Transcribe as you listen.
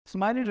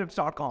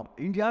SmileyTrips.com,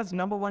 India's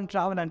 #1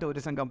 travel and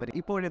tourism company.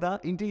 ഇപ്പോഴിതാ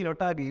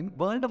ഇന്ത്യയിലൊട്ടാകെയും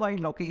world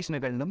wide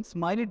ലൊക്കേഷനുകളിലും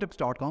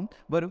SmileyTrips.com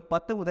വെറും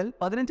 10 മുതൽ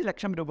 15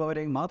 ലക്ഷം രൂപ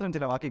വരെ മാത്രം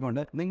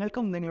ചിലവാക്കിക്കൊണ്ട്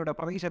നിങ്ങൾക്കും നിങ്ങളുടെ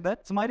പ്രദേശത്ത്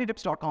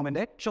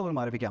SmileyTrips.comന്റെ ഷോറൂം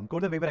ആരംഭിക്കാം.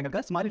 കൂടുതൽ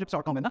വിവരങ്ങൾക്ക്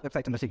SmileyTrips.com എന്ന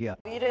വെബ്സൈറ്റ് സന്ദർശിക്കുക.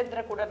 వీరేంద్ర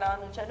కూడా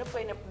నాను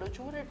చనిపోయినప్పుడు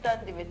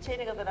చూడటానికి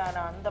వచ్చేది కదా నాన్న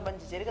అంత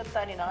మంచి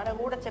జరుగుతాని నాన్న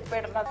కూడా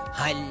చెప్పాడు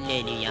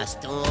ഹല്ലേലൂയ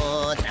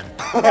സ്തോത്രം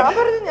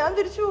ഞാൻ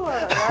തിരിച്ചു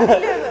പോവാണ്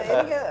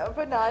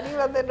അപ്പൊ നാനി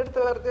വന്ന് എന്റെ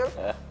അടുത്ത് പറഞ്ഞു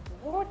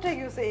What are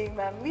you saying,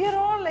 ma'am? We are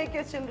all like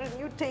your children.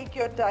 You take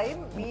your time.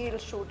 We'll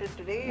shoot it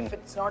today. If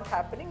it's not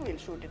happening,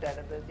 we'll shoot it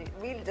another day.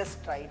 We'll just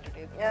try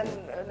today.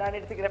 ഞാൻ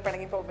എടുത്തിങ്ങനെ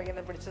പിണങ്ങി പോകുമ്പോൾ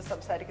ഇങ്ങനെ പിടിച്ച്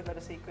സംസാരിക്കുന്ന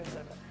ഒരു sequence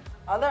ഉണ്ട്.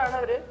 അതാണ്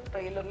അവര്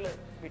ട്രെയിലറിൽ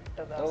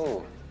വിട്ടത്.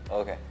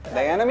 ഓക്കെ.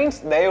 ദയാന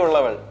മീൻസ്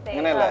ദയുള്ളവൾ.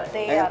 അങ്ങനെയല്ലേ?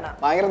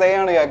 ഭയങ്കര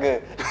ദയാണ് ഇയാൾക്ക്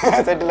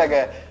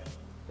സെറ്റിലൊക്കെ.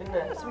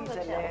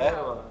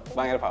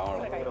 ഭയങ്കര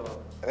പാവമാണ്.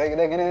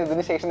 ഇതെങ്ങനെ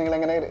ഇതിന് ശേഷം നിങ്ങൾ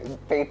എങ്ങനെ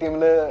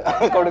പേടിഎമ്മില്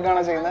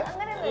കൊടുക്കുകയാണോ ചെയ്യുന്നത്?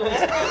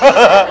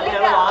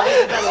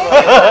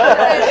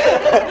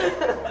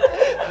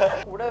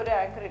 കൂടെ ഒരു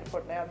ആങ്കർ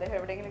ഇരിപ്പുണ്ട്, അദ്ദേഹം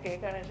എവിടെയെങ്കിലും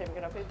കേൾക്കാനാണ്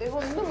ക്ഷമിക്കണം. അപ്പൊ ഇദ്ദേഹം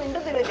ഒന്നും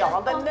മിണ്ടുന്നില്ല, ഞാൻ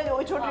തന്നെ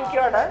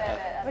ചോദിച്ചോണ്ടിരിക്കുകയാണ്.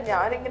 അപ്പൊ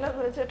ഞാനിങ്ങനെ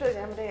വിളിച്ചിട്ട്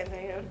ഞാൻ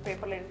ഒരു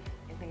പേപ്പറിൽ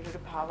എന്തെങ്കിലും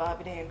ഒരു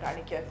ഭാവാഭിനയം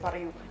കാണിക്കാൻ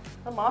പറയൂ,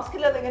 മാസ്ക്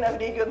ഇല്ലാതെ എങ്ങനെ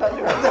അഭിനയിക്കുമെന്ന്.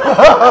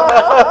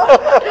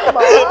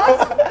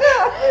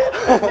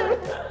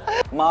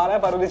 മാല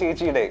പർവതി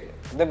ചേച്ചിയുടെ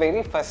the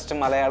very first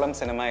Malayalam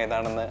cinema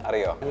ഏതാണെന്ന്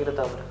അറിയോ?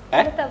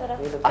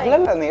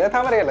 അല്ലല്ല,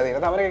 നീലത്താമരയല്ല.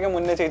 നീലത്താമരയൊക്കെ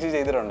മുന്നേ ചേച്ചി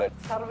ചെയ്തിട്ടുണ്ട്.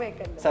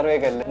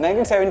 സർവേക്കല്ല്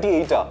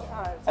 1978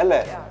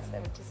 അല്ലേ?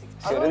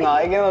 ഒരു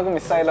നായികയെ നമുക്ക്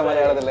മിസ്സായില്ല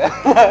മലയാളത്തില്.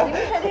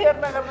 ഹരിഹർ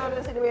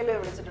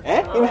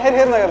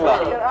നഗറിലോ?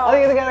 അത്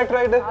ഏത്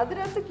ക്യാരക്ടറായിട്ട്?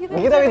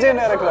 ഗീത വിജയൻ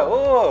ഡയറക്ടറോ? ഓ,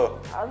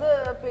 അത്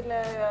പിന്നെ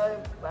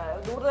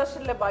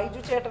ദൂരദർശനിലെ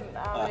ബൈജു ചേട്ടൻ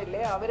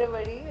അവരില്ലേ, അവരെ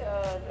വഴി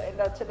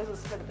എന്റെ അച്ഛന്റെ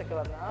സിസ്റ്റർ അടുത്തൊക്കെ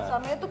വന്നു. ആ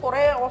സമയത്ത്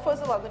കുറെ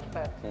ഓഫേഴ്സ്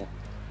വന്നിട്ടുണ്ടായിരുന്നു.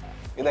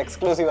 ഇത്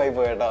എക്സ്ക്ലൂസീവ് ആയി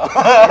പോയേട്ടോ.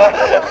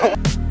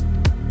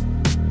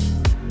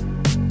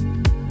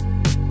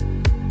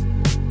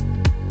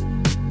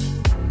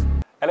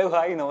 Hello,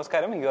 hi,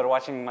 namaskaram. You are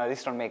watching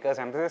Milestone Makers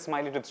and this is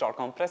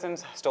SmileyTrips.com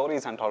presents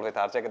Stories Untold with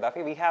RJ Gaddafi.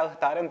 We have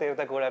Tharan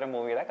Thiruthakudaram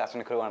movie cast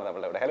and crew ആണ്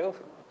നമ്മളുടെ. Hello,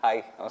 hi,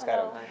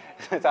 നമസ്കാരം.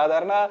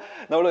 സാധാരണ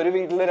നമ്മൾ ഒരു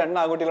വീട്ടിൽ രണ്ട്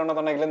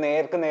ആൺകുട്ടികളുണ്ടെന്നുണ്ടെങ്കിൽ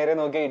നേർക്ക് നേരെ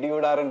നോക്കി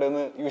ഇടിവിടാറുണ്ട്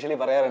എന്ന് യൂഷ്വലി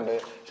പറയാറുണ്ട്.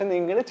 പക്ഷെ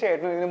നിങ്ങൾ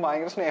ചേട്ടനും ഇതിന്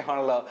ഭയങ്കര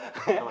സ്നേഹമാണല്ലോ.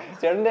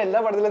 ചേട്ടന്റെ എല്ലാ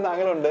പടത്തിലും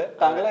താങ്കളുണ്ട്.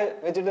 താങ്കളെ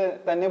വെച്ചിട്ട്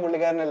തന്നെ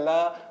പുള്ളിക്കാരൻ എല്ലാ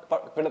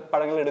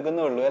പടങ്ങളും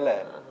എടുക്കുന്നുള്ളൂ അല്ലേ?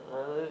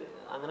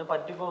 അങ്ങനെ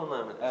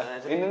പറ്റിപ്പോന്നാണ്.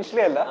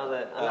 അതെ,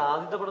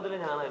 ആദ്യത്തെ പടത്തില്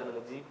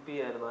ഞാനായിരുന്നില്ല, GP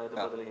ആയിരുന്നു ആദ്യത്തെ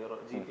പടത്തിലെ ഹീറോ.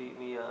 GP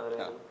മിയ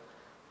അവരായിരുന്നു.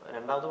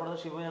 രണ്ടാമത്തെ പടത്തിൽ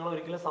ഷിബു ഞങ്ങൾ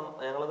ഒരിക്കലും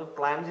ഞങ്ങളത്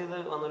പ്ലാൻ ചെയ്ത്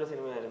വന്നൊരു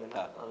സിനിമയായിരുന്നില്ല,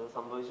 അത്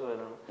സംഭവിച്ചു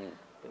പോയതാണ്.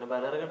 പിന്നെ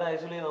ബലർഘട്ട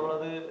ആക്ച്വലി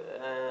നമ്മളത്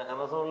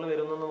ആമസോണിൽ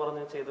വരുന്നെന്ന്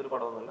പറഞ്ഞ് ചെയ്തൊരു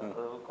പടമൊന്നുമല്ല,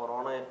 അത്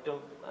കൊറോണ ഏറ്റവും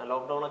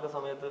ലോക്ക്ഡൌൺ ഒക്കെ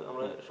സമയത്ത്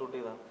നമ്മൾ ഷൂട്ട്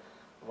ചെയ്താണ്.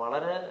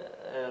 വളരെ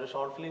ഒരു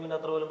ഷോർട്ട് ഫിലിമിന്റെ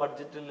അത്ര പോലും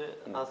ബഡ്ജറ്റിൽ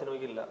ആ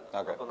സിനിമയ്ക്കില്ല.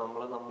 അപ്പൊ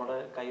നമ്മള് നമ്മുടെ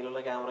കയ്യിലുള്ള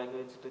ക്യാമറയൊക്കെ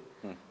വെച്ചിട്ട്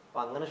അപ്പൊ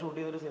അങ്ങനെ ഷൂട്ട്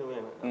ചെയ്തൊരു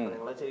സിനിമയാണ്.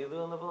 ഞങ്ങളെ ചെയ്തു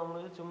വന്നപ്പോ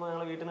നമ്മള് ചുമ്മാ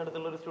ഞങ്ങളെ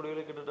വീട്ടിനടുത്തുള്ള ഒരു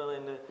സ്റ്റുഡിയോയിലേക്ക് ഇട്ടിട്ടാണ്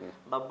അതിന്റെ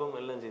ഡബും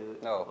എല്ലാം ചെയ്തത്.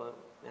 അപ്പൊ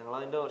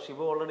ഞങ്ങളതിന്റെ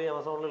ഷിബു ഓൾറെഡി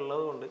ആമസോണിൽ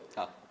ഉള്ളത് കൊണ്ട്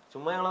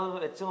ചുമ്മാ ഞങ്ങളത്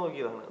വെച്ച്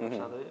നോക്കിയതാണ്.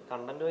 പക്ഷെ അത്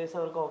കണ്ടന്റ് വൈസ്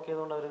അവർക്ക് ഓക്കെ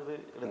ആയതുകൊണ്ട് അവരിത്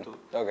എടുത്തു.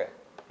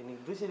 പിന്നെ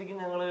ഇത് ശരിക്കും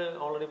ഞങ്ങള്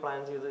ഓൾറെഡി പ്ലാൻ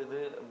ചെയ്ത്, ഇത്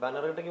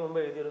ബാനർഘട്ടയ്ക്ക് മുമ്പ്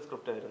എഴുതിയൊരു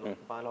സ്ക്രിപ്റ്റ് ആയിരുന്നു.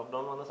 അപ്പൊ ആ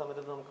ലോക്ക്ഡൌൺ വന്ന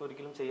സമയത്ത് നമുക്ക്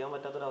ഒരിക്കലും ചെയ്യാൻ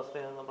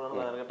പറ്റാത്തൊരവസ്ഥയായിരുന്നപ്പോഴാണ്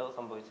ബാനർഘട്ട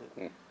സംഭവിച്ചത്.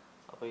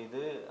 അപ്പൊ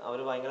ഇത്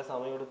അവര് ഭയങ്കര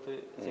സമയമെടുത്ത്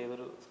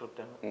ചെയ്തൊരു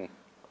സ്ക്രിപ്റ്റാണ്.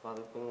 അപ്പൊ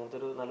അത് ഇങ്ങനത്തെ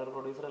ഒരു നല്ലൊരു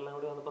പ്രൊഡ്യൂസർ എല്ലാം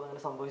കൂടി വന്നപ്പോ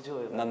അങ്ങനെ സംഭവിച്ചു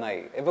പോയത്. നന്നായി.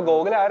 ഇപ്പൊ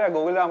ഗോകുൽ ആരാ?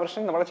 ഗോകുൽ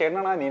രാമകൃഷ്ണൻ നമ്മുടെ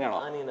ചേട്ടനാണോ അനിയനാണോ?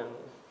 അനിയനാണ്.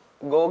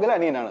 ഗോകുൽ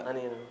അനിയനാണ്.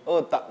 ഓ,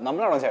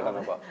 നമ്മളാണോ ചേട്ടൻ?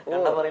 അപ്പൊ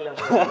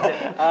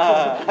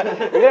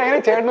ഇത് എങ്ങനെ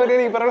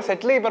ചേട്ടനും ഈ പറഞ്ഞ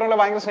സെറ്റിൽ ഈ പറഞ്ഞ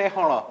ഭയങ്കര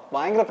സ്നേഹമാണോ,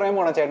 ഭയങ്കര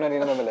പ്രേമമാണോ ചേട്ടനും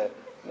അനിയനും തമ്മില്?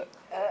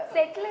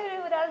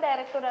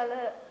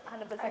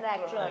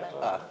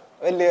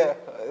 വലിയ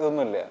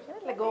ഇതൊന്നുമില്ല.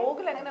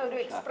 ഗോകുൽ അങ്ങനെ ഒരു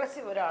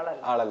എക്സ്പ്രസീവ്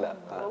ഒരാളല്ല.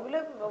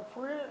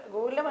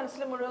 ഗോകുലിന്റെ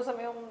മനസ്സിൽ മുഴുവൻ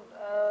സമയം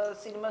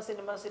സിനിമ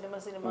സിനിമ സിനിമ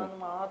സിനിമ എന്ന്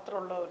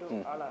മാത്രമുള്ള ഒരു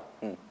ആളാണ്.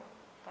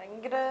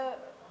 ഭയങ്കര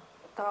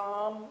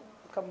കാം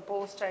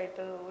കമ്പോസ്ഡ്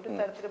ആയിട്ട് ഒരു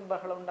തരത്തിലും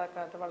ബഹളം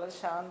ഉണ്ടാക്കാത്ത വളരെ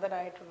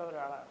ശാന്തനായിട്ടുള്ള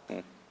ഒരാളാണ്.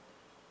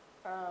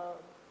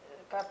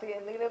 കാർത്തിക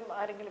എന്തെങ്കിലും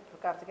ആരെങ്കിലും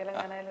കാർത്തികേയൻ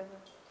ഞാനായാലും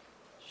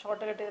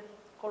ഷോർട്ട് കട്ട്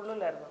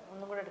കൊള്ളൂലായിരുന്നു,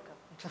 ഒന്നും കൂടെ എടുക്കാം.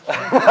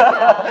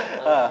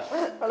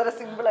 വളരെ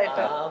സിമ്പിൾ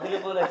ആയിട്ട്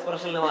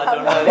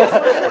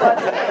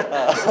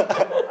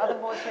അത്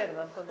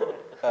മോശമായിരുന്നു,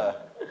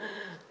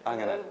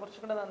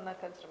 കുറച്ചും കൂടെ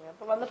നന്നാക്കാൻ ശ്രമിക്കാം.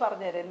 അപ്പൊ വന്ന്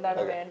പറഞ്ഞുതരാം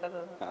എന്താണ് വേണ്ടത്.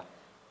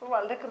 അപ്പൊ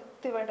വളരെ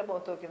കൃത്യമായിട്ട്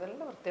മുഖത്ത് നോക്കി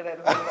നല്ല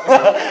വൃത്തിയുണ്ടായിരുന്നു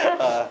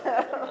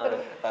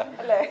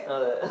അല്ലേ?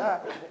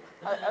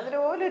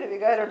 അതിനുപോലൊരു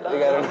വികാരം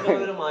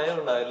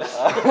ഉണ്ടാവില്ല.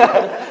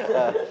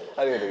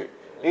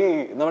 ഈ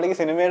നമ്മുടെ ഈ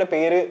സിനിമയുടെ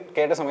പേര്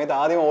കേട്ട സമയത്ത്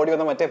ആദ്യം ഓടി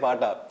വന്ന മറ്റേ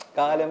പാട്ടാ,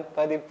 കാലം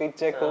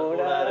പതിപ്പിച്ച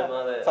കൂടാരം.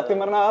 സത്യം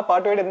പറഞ്ഞാൽ ആ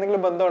പാട്ടുമായിട്ട്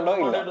എന്തെങ്കിലും ബന്ധമുണ്ടോ?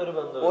 ഇല്ല,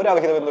 ഒരു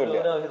അവിഹിത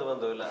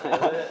ബന്ധമില്ല.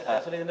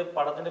 ആക്ച്വലി ഇതിന്റെ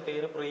പടത്തിന്റെ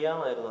പേര് പ്രിയ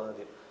എന്നായിരുന്നു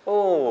ആദ്യം. ഓ,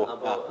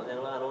 അപ്പൊ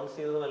ഞങ്ങൾ അനൗൺസ്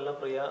ചെയ്തതും എല്ലാം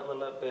പ്രിയ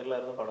എന്നുള്ള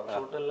പേരിലായിരുന്നു പടം.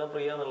 ഷൂട്ട് എല്ലാം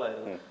പ്രിയ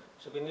എന്നുള്ളതായിരുന്നു.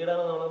 പക്ഷെ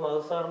പിന്നീടാണ് നമ്മൾ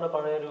മധു സാറിന്റെ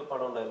പഴയൊരു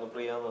പടം ഉണ്ടായിരുന്നു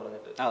പ്രിയ എന്ന്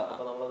പറഞ്ഞിട്ട്.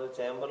 അപ്പൊ നമ്മളത്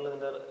ചേംബറിൽ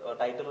ഇതിന്റെ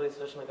ടൈറ്റിൽ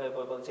രജിസ്ട്രേഷൻ ഒക്കെ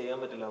ആയപ്പോ അത് ചെയ്യാൻ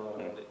പറ്റില്ല എന്ന്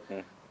പറഞ്ഞിട്ട്.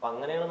 അപ്പൊ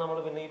അങ്ങനെയാണ് നമ്മൾ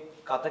പിന്നെ ഈ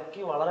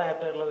കഥയ്ക്ക് വളരെ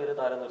ആപ്റ്റ് ആയിട്ടുള്ള പേര്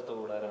താരം നിർത്ത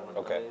കൂടാരാണ്.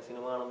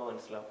 സിനിമ കാണുമ്പോൾ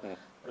മനസ്സിലാവും.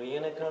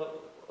 പ്രിയനേക്കാൾ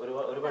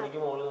ഒരു പടിക്ക്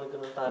മുകളിൽ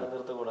നിൽക്കുന്നത്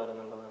താരതീർത്ത കൂടാരം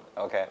എന്നുള്ളതാണ്.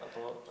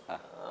 അപ്പൊ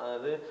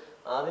അത്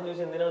ആദ്യം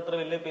ചോദിച്ചാൽ എന്തിനാണ് ഇത്ര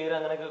വലിയ പേര്,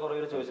 അങ്ങനെയൊക്കെ കുറെ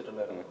പേര്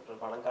ചോദിച്ചിട്ടുണ്ടായിരുന്നു.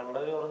 പടം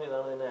കണ്ടവര് പറഞ്ഞു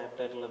ഇതാണ് ഇതിന്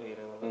ആപ്റ്റ് ആയിട്ടുള്ള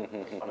പേര്.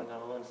 പടം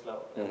കാണുമ്പോൾ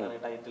മനസ്സിലാവും എന്താണ്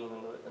ടൈറ്റിൽ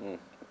എന്നുള്ളത്.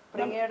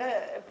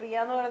 പ്രിയ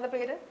എന്ന് പറയുന്ന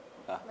പേര്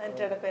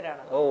എന്റെ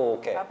പേരാണ്.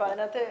 അപ്പൊ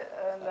അതിനകത്ത്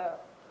എന്താ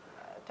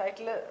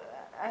ടൈറ്റില്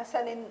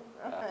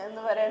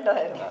എന്ന്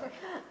വരേണ്ടതായിരുന്നു.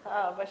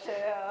 പക്ഷെ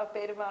ആ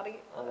പേര് മാറി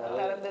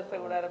താരതീർത്ത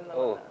കൂടാരം.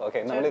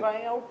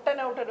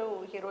 ഒട്ടനൗട്ടൊരു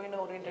ഹീറോയിൻ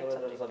ഓറിയന്റഡ്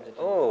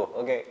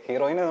സബ്ജക്ട്.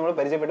 ഹീറോയിനെ നമ്മൾ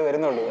പരിചയപ്പെട്ട്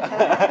വരുന്നുള്ളൂ.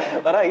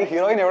 പറ, ഈ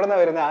ഹീറോയിൻ എവിടെന്നാ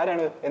വരുന്നത്,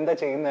 ആരാണ്, എന്താ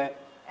ചെയ്യുന്നത്?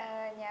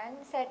 ഞാൻ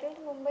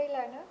സെറ്റിൽഡ്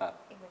മുംബൈയിലാണ്.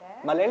 ഇവിടെ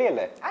മലയാളി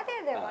അല്ലേ? അതെ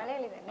അതെ,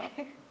 മലയാളി തന്നെ.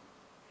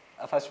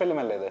 ഫസ്റ്റ് ഫിലിം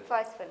അല്ലേ ഇത്?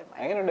 First film.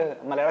 എങ്ങനെയുണ്ട്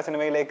മലയാള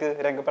സിനിമയിലേക്ക്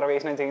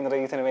രംഗപ്രവേശനം ചെയ്യുന്നത്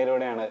ഈ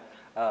സിനിമയിലൂടെയാണ്?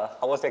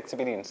 How was the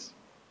experience?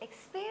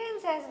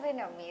 Experience has been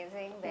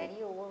amazing, very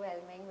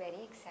overwhelming, very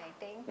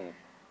exciting.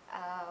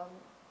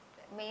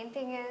 Main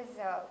thing is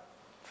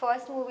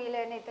first movie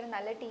la itra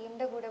nalla team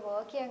de kude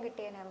work cheyan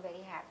kittiyana I am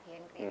very happy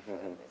and grateful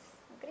for this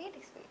great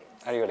experience.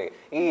 അടിപൊളി.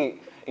 ഈ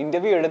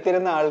interview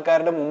എടുത്തിരുന്ന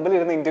ആൾക്കാരുടെ മുമ്പിൽ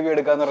ഇരുന്ന് interview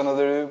എടുക്കാന്ന്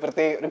പറയുന്നത് ഒരു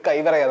പ്രത്യേക ഒരു കൈ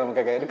പറയാ,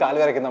 നമുക്കൊക്കെ ഒരു കാല്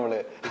വരയ്ക്കും നമ്മള്.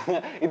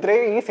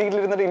 ഇത്രയും ഈ സീറ്റിൽ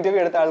ഇരുന്നിട്ട്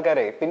ഇന്റർവ്യൂ എടുത്ത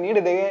ആൾക്കാരെ പിന്നീട്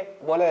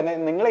ഇതേപോലെ തന്നെ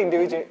നിങ്ങളെ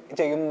ഇന്റർവ്യൂ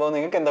ചെയ്യുമ്പോൾ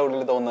നിങ്ങൾക്ക് എന്താ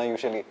ഉള്ളിൽ തോന്നുന്നത്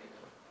യൂഷ്വലി?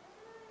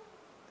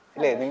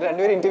 അല്ലേ, നിങ്ങൾ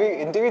രണ്ടുപേരും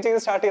ഇന്റർവ്യൂ ചെയ്ത്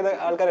സ്റ്റാർട്ട് ചെയ്ത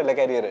ആൾക്കാരല്ലേ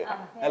കരിയർ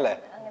അല്ലേ?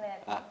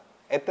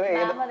 എത്ര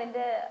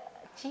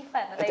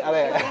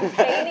അതെ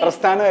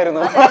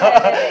പ്രസ്ഥാനമായിരുന്നു.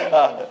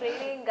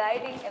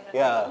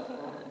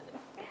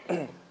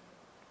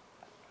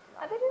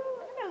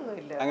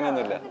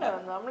 അങ്ങനെയൊന്നുമില്ല,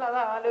 നമ്മളത്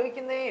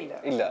ആലോചിക്കുന്നേ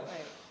ഇല്ല.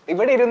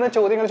 ഇവിടെ ഇരുന്ന്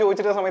ചോദ്യങ്ങൾ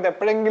ചോദിച്ചിരുന്ന സമയത്ത്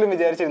എപ്പോഴെങ്കിലും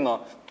വിചാരിച്ചിരുന്നോ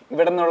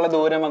ഇവിടെ നിന്നുള്ള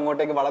ദൂരം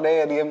അങ്ങോട്ടേക്ക്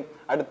വളരെയധികം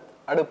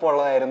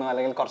അടുപ്പമുള്ളതായിരുന്നു,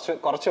 അല്ലെങ്കിൽ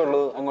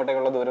കുറച്ചുള്ളൂ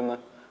അങ്ങോട്ടേക്കുള്ള ദൂരം?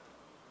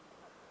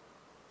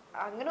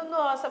 അങ്ങനൊന്നും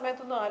ആ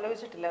സമയത്തൊന്നും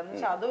ആലോചിച്ചിട്ടില്ല. എന്ന്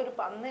വെച്ചാൽ അതൊരു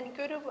അന്ന്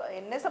എനിക്കൊരു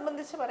എന്നെ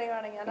സംബന്ധിച്ച്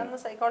പറയുകയാണെങ്കിൽ ഞാൻ അന്ന്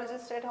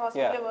സൈക്കോളജിസ്റ്റ് ആയിട്ട്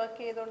ഹോസ്പിറ്റലിൽ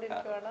വർക്ക്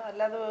ചെയ്തുകൊണ്ടിരിക്കുകയാണ്,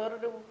 അല്ലാതെ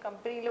വേറൊരു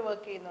കമ്പനിയിൽ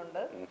വർക്ക്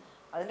ചെയ്യുന്നുണ്ട്.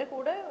 അതിന്റെ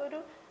കൂടെ ഒരു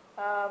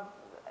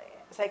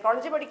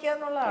സൈക്കോളജി പഠിക്കുക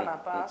എന്നുള്ളതാണ്.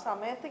 അപ്പൊ ആ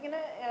സമയത്ത്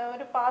ഇങ്ങനെ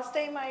ഒരു പാസ്റ്റ്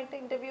ടൈം ആയിട്ട്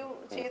ഇന്റർവ്യൂ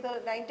ചെയ്ത്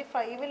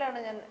 95-ലാണ്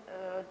ഞാൻ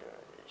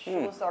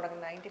ഷോസ്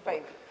തുടങ്ങുന്നത്.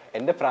 95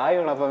 എന്റെ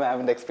പ്രായമാണ്. അപ്പൊ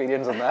മാമിന്റെ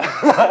എക്സ്പീരിയൻസ്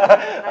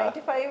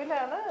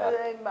 95-ലാണ്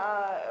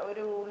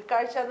ഒരു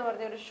ഉൾക്കാഴ്ച എന്ന്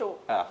പറഞ്ഞ ഒരു ഷോ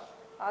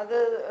അത്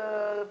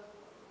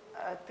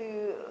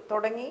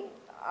തുടങ്ങി.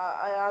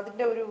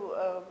 അതിന്റെ ഒരു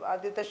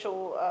ആദ്യത്തെ ഷോ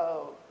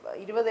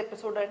 20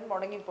 എപ്പിസോഡായിട്ട്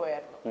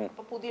മുടങ്ങിപ്പോയായിരുന്നു.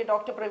 അപ്പൊ പുതിയ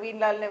ഡോക്ടർ പ്രവീൺ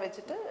ലാലിനെ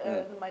വെച്ചിട്ട്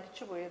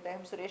മരിച്ചുപോയി,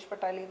 അദ്ദേഹം സുരേഷ്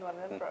പട്ടാലി എന്ന്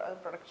പറഞ്ഞ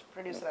പ്രൊഡക്ഷൻ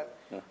പ്രൊഡ്യൂസറാണ്.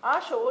 ആ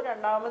ഷോ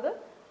രണ്ടാമത്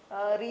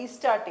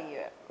റീസ്റ്റാർട്ട്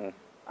ചെയ്യുക.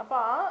 അപ്പൊ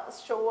ആ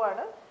ഷോ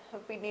ആണ്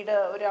പിന്നീട്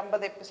ഒരു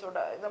 50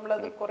 എപ്പിസോഡ്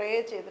നമ്മളത് കുറേ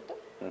ചെയ്തിട്ട്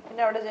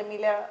പിന്നെ അവിടെ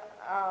ജമീല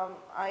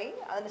ആയി.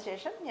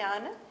 അതിനുശേഷം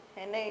ഞാൻ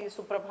എന്നെ ഈ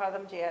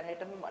സുപ്രഭാതം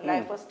ചെയ്യാനായിട്ട്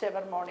life first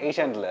ever morning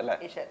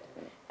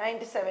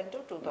 97 to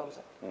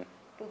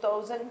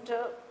 2000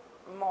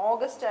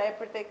 August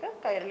ആയപ്പോഴത്തേക്ക്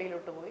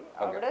കൈരളിയിലോട്ട് പോയി.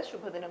 അവിടെ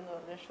ശുഭദിനം എന്ന്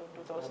പറഞ്ഞ ഷോ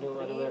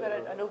 2003 വരെ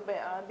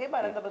ആദ്യം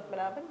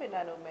അനന്തപത്മനാഭൻ, പിന്നെ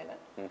അനൂപ് മേനൻ,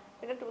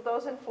 പിന്നെ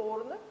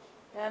 2004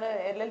 ഞാൻ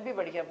LLB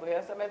പഠിക്കാൻ പോയി.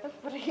 ആ സമയത്ത്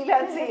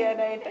ഫ്രീലാൻസ്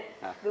ചെയ്യാനായിട്ട്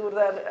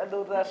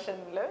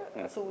ദൂരദർശനില്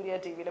സൂര്യ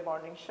ടിവിയിലെ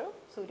മോർണിംഗ് ഷോ,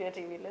 സൂര്യ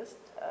ടിവിയില്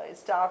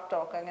സ്റ്റാർ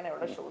ടോക്ക്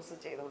അങ്ങനെയുള്ള ഷോസ്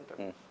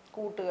ചെയ്തുകൊണ്ടിരുന്നു.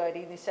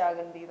 കൂട്ടുകാരി,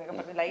 നിശാഗന്ധി എന്നൊക്കെ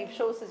പറഞ്ഞ് ലൈവ്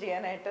ഷോസ്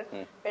ചെയ്യാനായിട്ട്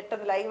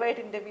പെട്ടെന്ന്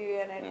ലൈവായിട്ട് ഇന്റർവ്യൂ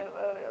ചെയ്യാനായിട്ട്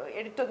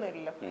എഡിറ്റൊന്നും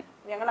ഇല്ലല്ലോ.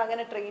 ഞങ്ങൾ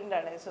അങ്ങനെ ട്രെയിൻഡ്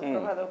ആണ്,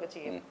 സുപ്രഭാതമൊക്കെ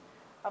ചെയ്യും.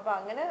 അപ്പൊ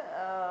അങ്ങനെ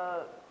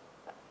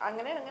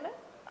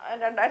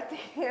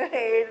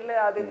 2007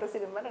 ആദ്യത്തെ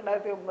സിനിമ,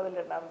 2009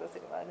 രണ്ടാമത്തെ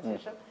സിനിമ.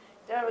 അതിനുശേഷം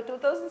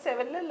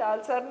 2007 ലാൽ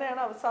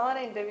സാറിനെയാണ്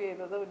അവസാനം ഇന്റർവ്യൂ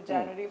ചെയ്തത്, ഒരു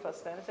ജാനുവരി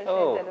 1. അതിനുശേഷം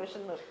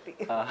ടെലിവിഷൻ നിർത്തി.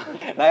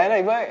 ഡയാന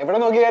ഇപ്പൊ എവിടെ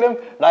നോക്കിയാലും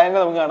ഡയാനെ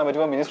നമുക്ക് കാണാൻ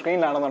പറ്റും. മിനി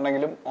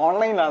സ്ക്രീനിലാണെന്നുണ്ടെങ്കിലും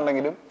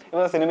ഓൺലൈനിലാണെങ്കിലും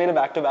ഇപ്പൊ സിനിമയിൽ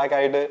ബാക്ക് ടു ബാക്ക്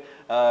ആയിട്ട്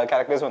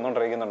ക്യാരക്ടേഴ്സ്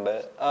വന്നുകൊണ്ടിരിക്കുന്നുണ്ട്.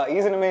 ഈ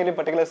സിനിമയിൽ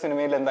പർട്ടിക്കുലർ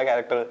സിനിമയിൽ എന്താ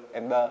ക്യാരക്ടർ?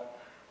 എന്താ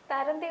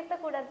താരതീർത്ത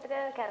കൂടാരത്തിലെ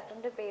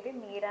ക്യാരക്ടറിന്റെ പേര്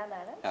മീര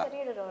എന്നാണ്.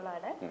 ചെറിയൊരു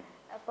റോളാണ്.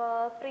 അപ്പൊ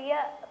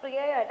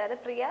പ്രിയയായിട്ട്, അത്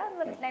പ്രിയ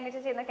എന്ന്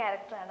ചെയ്യുന്ന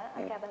ക്യാരക്ടറാണ്. ആ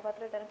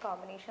കഥാപാത്രമായിട്ടാണ്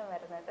കോമ്പിനേഷൻ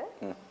വരുന്നത്.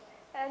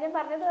 ഞാൻ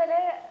പറഞ്ഞതുപോലെ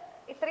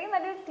ഇത്രയും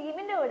നല്ലൊരു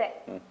ടീമിന്റെ കൂടെ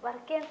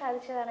വർക്ക് ചെയ്യാൻ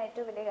സാധിച്ചതാണ്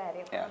ഏറ്റവും വലിയ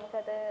കാര്യം.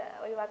 നമുക്കത്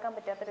ഒഴിവാക്കാൻ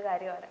പറ്റാത്തൊരു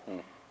കാര്യമാണ്.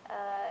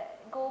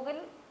 ഗൂഗിൾ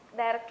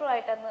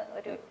ഡയറക്ടറുമായിട്ടന്ന്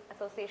ഒരു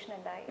അസോസിയേഷൻ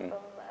ഉണ്ടായി.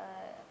 ഇപ്പം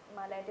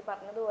മാലാൻറ്റി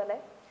പറഞ്ഞതുപോലെ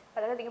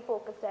വളരെയധികം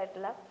ഫോക്കസ്ഡ്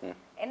ആയിട്ടുള്ള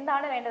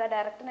എന്താണ് വേണ്ടത്,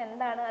 ഡയറക്ടറിന്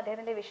എന്താണ്,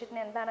 അദ്ദേഹത്തിന്റെ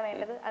വിഷയത്തിന് എന്താണ്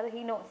വേണ്ടത്, അത്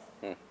ഹി നോസ്.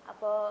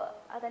 അപ്പോൾ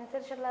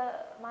അതനുസരിച്ചുള്ള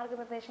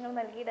മാർഗനിർദ്ദേശങ്ങൾ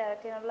നൽകി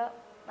ഡയറക്ട് ചെയ്യാനുള്ള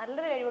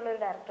നല്ലൊരു കഴിവുള്ള ഒരു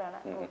ഡയറക്ടറാണ്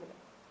ഗൂഗിൾ.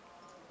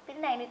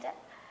 പിന്നെ അതിനിട്ട്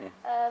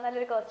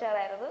നല്ലൊരു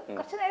കോസ്റ്റാറായിരുന്നു.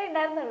 കുറച്ചു നേരം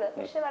ഉണ്ടായിരുന്നുള്ളൂ,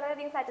 പക്ഷെ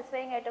വളരെയധികം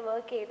സാറ്റിസ്ഫൈങ് ആയിട്ട്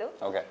വർക്ക് ചെയ്തു.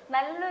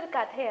 നല്ലൊരു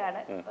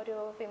കഥയാണ്, ഒരു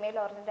ഫീമെയിൽ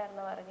ഓറിയന്റഡ്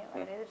ആണെന്ന് പറഞ്ഞു.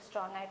 വളരെ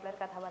സ്ട്രോങ് ആയിട്ടുള്ള ഒരു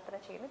കഥാപാത്രം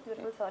ചെയ്യുന്നു.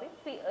 Beautiful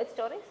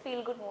story,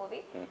 feel good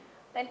movie.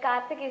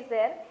 Karthik is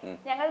there.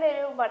 ഞങ്ങളുടെ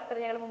ഒരു പടത്തിൽ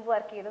ഞങ്ങൾ മുമ്പ്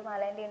വർക്ക് ചെയ്തു.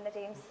 മാലാൻറ്റി ഉണ്ട്,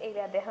 ജെയിംസ് ഏലി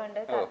അദ്ദേഹം ഉണ്ട്,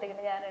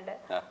 കാർത്തികിന്റെ ഞാനുണ്ട്.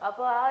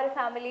 അപ്പോൾ ആ ഒരു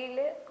ഫാമിലിയിൽ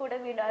കൂടെ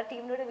വീണ്ടും ആ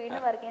ടീമിലൂടെ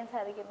വീണ്ടും വർക്ക് ചെയ്യാൻ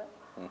സാധിക്കുന്നു.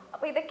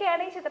 അപ്പൊ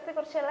ഇതൊക്കെയാണ് ഈ ചിത്രത്തെ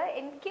കുറിച്ചുള്ള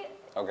എനിക്ക്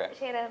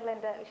ഷെയർ ചെയ്യാനുള്ള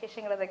എന്റെ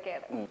വിശേഷങ്ങൾ.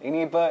 ഇതൊക്കെയാണ്.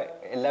 ഇനിയിപ്പോ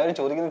എല്ലാവരും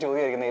ചോദിക്കുന്ന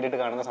ചോദ്യമായിരിക്കും നേരിട്ട്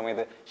കാണുന്ന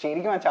സമയത്ത്,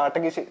 ശരിക്കും ആ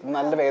ചാട്ടയ്ക്ക്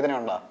നല്ല വേദന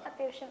ഉണ്ടോ?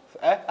 അത്യാവശ്യം.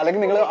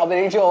 അല്ലെങ്കിൽ നിങ്ങൾ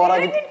അഭിനയിച്ച്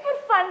ഓവറാക്കി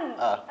ഫൺ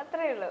അത്ര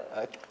അത്രേ ഉള്ളൂ.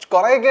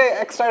 കുറെയൊക്കെ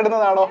എക്സ്ട്രാ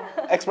ഇടുന്നതാണോ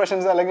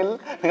എക്സ്പ്രഷൻസ്, അല്ലെങ്കിൽ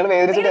നിങ്ങൾ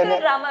വേദിച്ചിട്ട് തന്നെ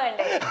ഡ്രാമ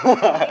വേണ്ടേ?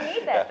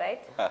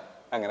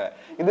 അങ്ങനെ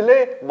ഇതില്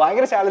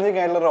ഭയങ്കര ചാലഞ്ചിങ്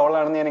ആയിട്ടുള്ള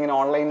റോളാണെന്ന് ഞാൻ ഇങ്ങനെ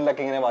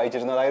ഓൺലൈനിലൊക്കെ ഇങ്ങനെ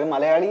വായിച്ചിരുന്നു. അതായത്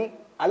മലയാളി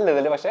അല്ല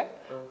ഇതില്, പക്ഷെ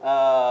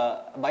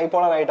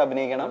ബൈപോളർ ആയിട്ട്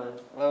അഭിനയിക്കണം,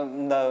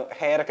 എന്താ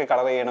ഹെയർ ഒക്കെ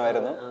കളർ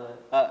ചെയ്യണമായിരുന്നു.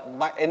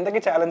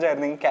 എന്തൊക്കെ ചാലഞ്ച്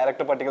ആയിരുന്നു ഈ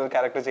ക്യാരക്ടർ, പർട്ടിക്കുലർ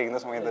ക്യാരക്ടർ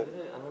ചെയ്യുന്ന സമയത്ത്?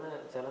 അങ്ങനെ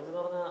ചലഞ്ച് എന്ന്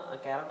പറഞ്ഞാൽ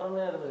ക്യാരക്ടർ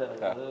തന്നെയായിരുന്നു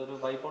ചലഞ്ച്. അത് ഒരു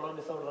ബൈപോളർ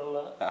ഡിസോർഡർ ഉള്ള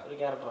ഒരു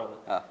ക്യാരക്ടറാണ്.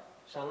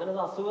 പക്ഷെ അങ്ങനെ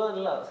ഒരു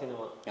അസുഖമല്ല സിനിമ.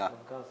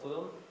 നമുക്ക്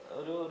അസുഖം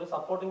ഒരു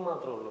സപ്പോർട്ടിങ്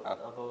മാത്രമേ ഉള്ളൂ.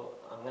 അപ്പൊ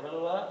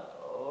അങ്ങനെയുള്ള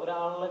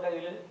ഒരാളുടെ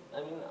കയ്യില്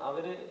ഐ മീൻ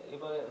അവര്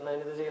ഇപ്പൊ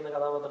നൈനിത ചെയ്യുന്ന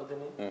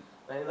കഥാപാത്രത്തിന്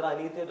നൈനിത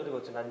അനീതിയായിട്ട് ഒരു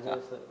കൊച്ചുണ്ട്,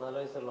 4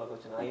 വയസ്സുള്ള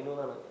കൊച്ചിന്, അയിനു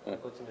എന്നാണ്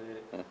കൊച്ചിന്റെ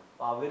പേര്.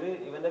 അപ്പൊ അവര്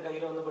ഇവന്റെ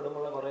കയ്യിൽ വന്ന്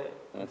പെടുമ്പോൾ കുറെ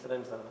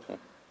ഇൻസിഡൻസ് ആണ്.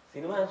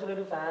 സിനിമ ആക്ച്വലി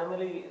ഒരു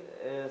ഫാമിലി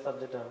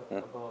സബ്ജക്റ്റ് ആണ്.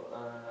 അപ്പൊ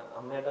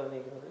അമ്മയായിട്ട്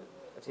അഭിനയിക്കുന്നത്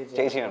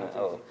ചേച്ചിയാണ്.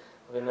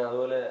 പിന്നെ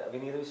അതുപോലെ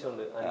വിനീത്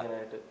വിശ്വമുണ്ട്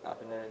അനിയനായിട്ട്,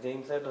 പിന്നെ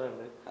ജെയിംസ് ഏട്ടർ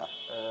ഉണ്ട്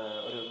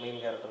ഒരു മെയിൻ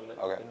ക്യാരക്ടറിൽ,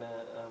 പിന്നെ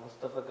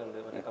മുസ്തഫക്ക് ഉണ്ട്,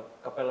 മറ്റേ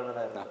കപ്പേളയുടെ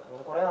ഡയറക്ടർ,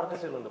 അങ്ങനെ കുറെ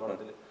ആർട്ടിസ്റ്റുകളുണ്ട്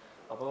പടത്തില്.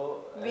 അപ്പോ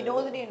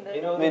വിനോദിനി ഉണ്ട്,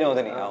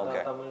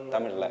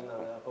 തമിഴിലെ.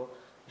 അപ്പൊ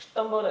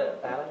ഇഷ്ടം പോലെ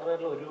ടാലന്റഡ്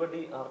ആയിട്ടുള്ള ഒരുപാട്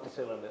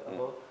ആർട്ടിസ്റ്റുകളുണ്ട്.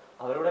 അപ്പൊ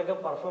അവരോടൊക്കെ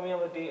പെർഫോം ചെയ്യാൻ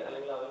പറ്റി,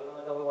 അല്ലെങ്കിൽ അവരിൽ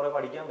നിന്നൊക്കെ നമുക്ക് കുറെ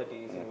പഠിക്കാൻ പറ്റി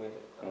ഈ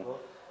സിനിമയിൽ. അപ്പൊ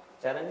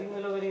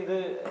ചലഞ്ചിങ്ങിലുപരി ഇത്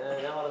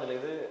ഞാൻ പറഞ്ഞില്ല,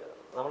 ഇത്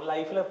നമ്മുടെ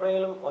ലൈഫിൽ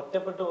എപ്പോഴെങ്കിലും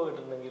ഒറ്റപ്പെട്ടു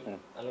പോയിട്ടുണ്ടെങ്കിൽ,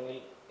 അല്ലെങ്കിൽ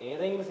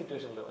ഏതെങ്കിലും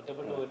സിറ്റുവേഷനിൽ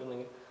ഒറ്റപ്പെട്ടു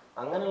പോയിട്ടുണ്ടെങ്കിൽ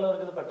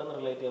അങ്ങനെയുള്ളവർക്ക് ഇത് പെട്ടെന്ന്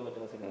റിലേറ്റ് ചെയ്യാൻ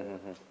പറ്റുന്ന സിനിമ.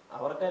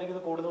 അവർക്കായിരിക്കും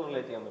ഇത് കൂടുതൽ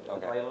റിലേറ്റ് ചെയ്യാൻ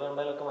പറ്റും. ട്രailer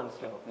കണ്ടാലും ഒക്കെ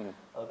മനസ്സിലാവും.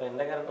 അതിപ്പോ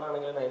എന്റെ ക്യാരക്ടർ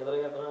ആണെങ്കിലും നൈനിത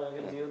ക്യാരക്ടർ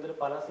ആണെങ്കിലും ജീവിതത്തിൽ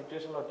പല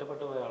സിറ്റുവേഷനിൽ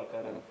ഒറ്റപ്പെട്ടു പോയ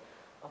ആൾക്കാരാണ്.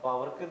 അപ്പൊ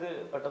അവർക്ക് ഇത്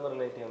പെട്ടെന്ന്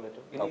റിലേറ്റ് ചെയ്യാൻ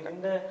പറ്റും. പിന്നെ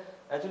ഇതിന്റെ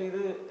ആക്ച്വലി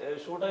ഇത്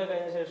ഷൂട്ടൊക്കെ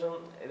കഴിഞ്ഞ ശേഷം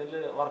ഇതിൽ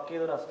വർക്ക്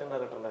ചെയ്ത ഒരു അസിസ്റ്റന്റ്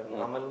ഡയറക്ടർ ഉണ്ടായിരുന്നു,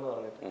 അമൽ എന്ന്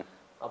പറഞ്ഞിട്ട്.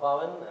 അപ്പൊ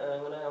അവൻ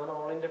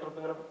ഓൾ ഇന്ത്യ ട്രിപ്പ്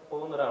ഇങ്ങനെ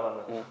പോകുന്ന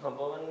ഒരാളാണ്.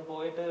 അപ്പൊ അവൻ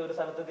പോയിട്ട് ഒരു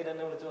സ്ഥലത്തെത്തിയിട്ട്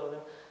എന്നെ വിളിച്ചു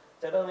പറഞ്ഞു,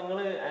 ചേട്ടാ നിങ്ങൾ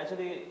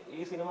ആക്ച്വലി ഈ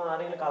സിനിമ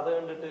ആരെങ്കിലും കഥ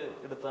കണ്ടിട്ട്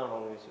എടുത്തതാണോ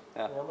എന്ന് ചോദിച്ചു.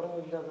 ഞാൻ പറഞ്ഞു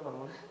ഇല്ല, അത്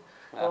നമ്മൾ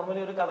നോർമലി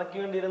ഒരു കഥയ്ക്ക്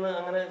വേണ്ടി ഇരുന്ന്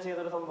അങ്ങനെ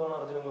ചെയ്തൊരു സംഭവമാണ്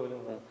അർജുനും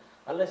കോഹ്ലിയും.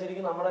 അല്ല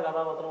ശരിക്കും നമ്മുടെ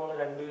കഥാപാത്രമുള്ള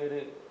 2 പേര്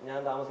ഞാൻ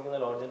താമസിക്കുന്ന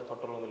ലോഡ്ജിന്റെ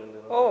തൊട്ടുള്ളിലുണ്ട്.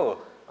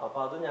 അപ്പൊ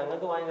അത്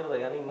ഞങ്ങൾക്ക് ഭയങ്കര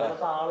കാരണം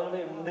ഇങ്ങനത്തെ ആളുകൾ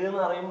ഉണ്ട്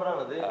എന്ന്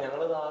അറിയുമ്പോഴാണ് ഇത്.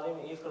 ഞങ്ങളത് ആദ്യം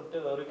ഈ സ്ക്രിപ്റ്റ്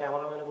ഒരു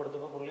ക്യാമറമാനെ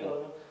കൊടുത്തപ്പോ പുള്ളി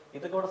പറഞ്ഞു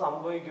ഇതൊക്കെ ഇവിടെ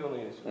സംഭവിക്കുമെന്ന്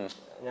ചോദിച്ചു.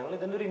 ഞങ്ങൾ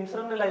ഇതിന്റെ ഒരു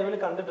ഇൻസിഡന്റ് ലൈവിൽ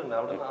കണ്ടിട്ടുണ്ട്.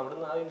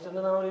 അവിടുന്ന് ആ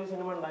ഇൻസിഡന്റ് ഒരു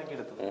സിനിമ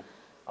ഉണ്ടാക്കിയെടുത്തത്.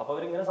 അപ്പൊ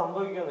അവരിങ്ങനെ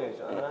സംഭവിക്കുമെന്ന്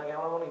ചോദിച്ചു. അങ്ങനെ ആ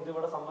ക്യാമറമാൻ ഇത്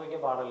ഇവിടെ സംഭവിക്കാൻ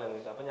പാടില്ല എന്ന്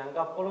ചോദിച്ചു. അപ്പൊ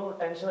ഞങ്ങൾക്ക് അപ്പോഴും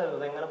ടെൻഷനായിരുന്നു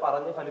ഇത് എങ്ങനെ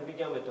പറഞ്ഞ്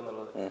ഫലിപ്പിക്കാൻ പറ്റും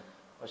എന്നുള്ളത്.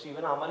 പക്ഷെ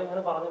ഇവൻ അമൽ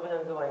ഇങ്ങനെ പറഞ്ഞപ്പോ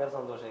ഞങ്ങൾക്ക് ഭയങ്കര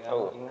സന്തോഷമായി.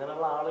 കാരണം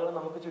ഇങ്ങനെയുള്ള ആളുകൾ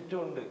നമുക്ക്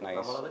ചുറ്റുമുണ്ട്,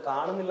 നമ്മളത്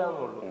കാണുന്നില്ല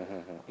എന്നുള്ളൂ.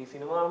 ഈ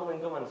സിനിമ കാണുമ്പോൾ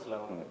നിങ്ങൾക്ക്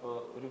മനസ്സിലാവും. ഇപ്പൊ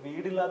ഒരു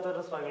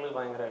വീടില്ലാത്തവരുടെ സ്ട്രഗിൾ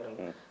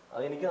ഭയങ്കരമായിട്ടുണ്ട്.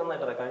 അത് എനിക്ക്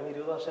നന്നായിട്ട് അറിയാം. കഴിഞ്ഞ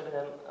 20 വർഷമായിട്ട്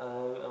ഞാൻ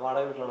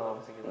വാടക വീട്ടിലാണ്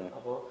താമസിക്കുന്നത്.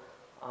 അപ്പോ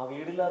ആ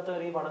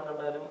വീടില്ലാത്തവർ ഈ പടം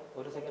കണ്ടാലും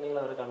ഒരു സെക്കൻഡിൽ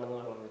അവർ കണ്ണെന്ന്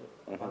വരും.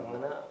 അപ്പൊ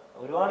അങ്ങനെ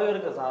ഒരുപാട്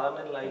പേർക്ക്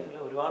സാധാരണ ലൈഫിൽ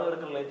ഒരുപാട്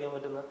പേർക്ക് റിലേറ്റ് ചെയ്യാൻ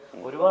പറ്റുന്ന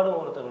ഒരുപാട്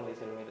മുഹൂർത്തങ്ങളുണ്ട് ഈ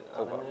സിനിമയിൽ.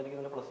 അതെനിക്ക്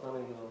ഇതിന്റെ പ്രശ്നമാണ്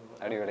എനിക്ക്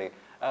തോന്നുന്നത്. അടിപൊളി.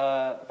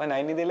 ഇപ്പൊ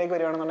നൈനിതയിലേക്ക്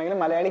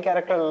വരുവാണെന്നുണ്ടെങ്കിൽ മലയാളി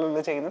ക്യാരക്ടർ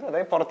ചെയ്യുന്നത്,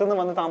 അതായത് പുറത്തുനിന്ന്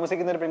വന്ന്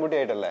താമസിക്കുന്ന ഒരു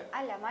പെൺകുട്ടിയായിട്ടല്ലേ?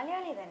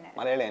 മലയാളി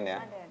തന്നെയാ.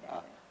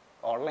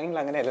 ഓൺലൈനിൽ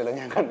അങ്ങനെയല്ലല്ലോ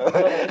ഞാൻ കണ്ടത്.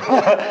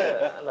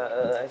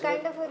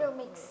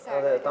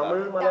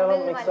 തമിഴ്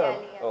മലയാളം മിക്സ് ആണ്.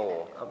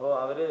 അപ്പൊ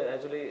അവര്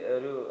ആക്ച്വലി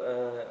ഒരു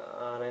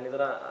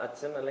നൈനിതയുടെ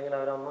അച്ഛൻ അല്ലെങ്കിൽ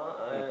അവരമ്മ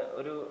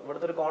ഒരു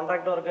ഇവിടുത്തെ ഒരു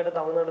കോൺട്രാക്ട് വർക്കായിട്ട്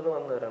തമിഴ്നാട്ടിൽ നിന്ന്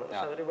വന്നവരാണ്.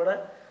 പക്ഷെ അവരിവിടെ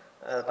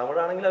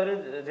തമിഴാണെങ്കിൽ അവര്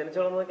ജനിച്ചു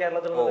വളർന്നത്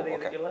കേരളത്തിലുള്ള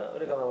രീതിക്കുള്ള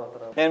ഒരു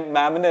കഥാപാത്രമാണ്. ഞാൻ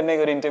മാമിന്റെ തന്നെ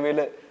ഒരു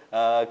ഇന്റർവ്യൂല്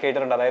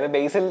കേട്ടിട്ടുണ്ട്. അതായത്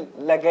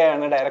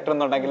ബേസിലൊക്കെയാണ് ഡയറക്ടർ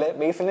എന്നുണ്ടെങ്കിൽ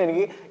ബേസിലിന്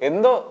എനിക്ക്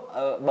എന്തോ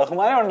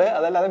ബഹുമാനമുണ്ട്,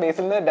 അതല്ലാതെ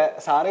ബേസിലിന്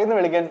സാറേന്ന്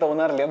വിളിക്കാൻ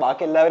തോന്നാറില്ല.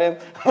 ബാക്കി എല്ലാവരെയും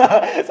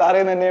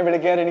സാറേന്ന് തന്നെ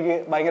വിളിക്കാൻ എനിക്ക്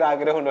ഭയങ്കര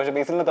ആഗ്രഹമുണ്ട്, പക്ഷെ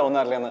ബേസിലിന്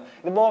തോന്നാറില്ല എന്ന്.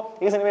 ഇതിപ്പോ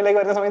ഈ സിനിമയിലേക്ക്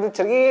വരുന്ന സമയത്ത്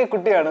ചെറിയ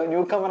കുട്ടിയാണ്,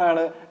 ന്യൂ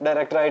കമറാണ്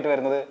ഡയറക്ടറായിട്ട്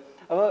വരുന്നത്.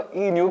 അപ്പോൾ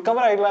ഈ ന്യൂ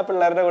കമർ ആയിട്ടുള്ള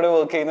പിള്ളേരുടെ കൂടെ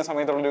വർക്ക് ചെയ്യുന്ന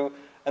സമയത്തുള്ളൊരു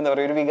എന്താ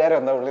പറയാ ഒരു വികാരം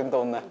എന്താ ഉള്ളിൽ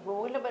തോന്നുന്നത്?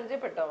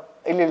 പരിചയപ്പെട്ടോ?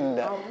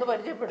 ഇല്ല, ഒന്ന്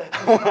പരിചയപ്പെടും.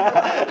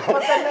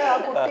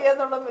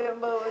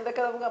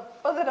 ഇതൊക്കെ നമുക്ക്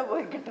അപ്പൊ തന്നെ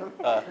പോയി കിട്ടും.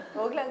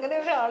 ഗോകുൽ അങ്ങനെ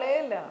ഒരാളേ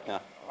അല്ല.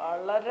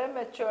 വളരെ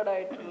മെച്ചുവേർഡ്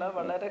ആയിട്ടുള്ള,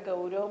 വളരെ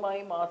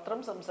ഗൗരവമായി മാത്രം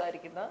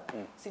സംസാരിക്കുന്ന,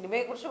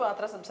 സിനിമയെ കുറിച്ച്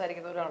മാത്രം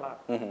സംസാരിക്കുന്ന ഒരാളാണ്.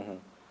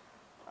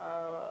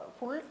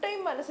 ഫുൾ ടൈം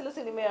മനസ്സിൽ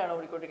സിനിമയാണ്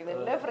ഓടിക്കൊണ്ടിരിക്കുന്നത്.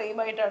 എല്ലാ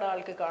ഫ്രെയിമായിട്ടാണ്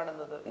ആൾക്ക്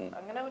കാണുന്നത്.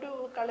 അങ്ങനെ ഒരു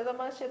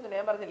കളിതമാശയൊന്നും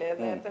ഞാൻ പറഞ്ഞില്ലേ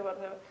നേരത്തെ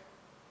പറഞ്ഞ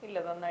ഇല്ല,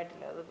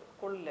 നന്നായിട്ടില്ല, അത്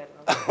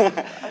കൊള്ളില്ലായിരുന്നു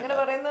അങ്ങനെ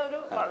പറയുന്ന ഒരു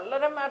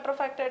വളരെ മാറ്റർ ഓഫ്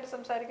ഫാക്ട് ആയിട്ട്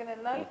സംസാരിക്കുന്ന,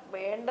 എന്നാൽ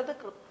വേണ്ടത്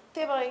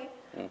കൃത്യമായി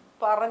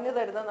പറഞ്ഞു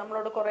തരുന്ന,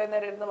 നമ്മളോട് കുറെ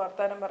നേരം ഇരുന്ന്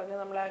വർത്താനം പറഞ്ഞ്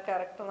നമ്മൾ ആ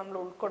ക്യാരക്ടർ നമ്മൾ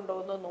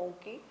ഉൾക്കൊണ്ടോന്ന്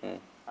നോക്കി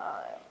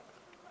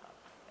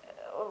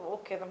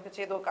ഓക്കെ നമുക്ക്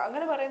ചെയ്ത് നോക്കാം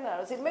അങ്ങനെ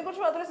പറയുന്നതാണ്. സിനിമയെ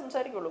കുറിച്ച് മാത്രമേ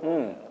സംസാരിക്കുള്ളൂ.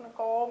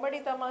 കോമഡി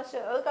തമാശ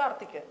അത്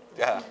കാർത്തിക്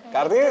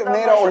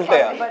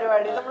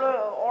പരിപാടി നമ്മള്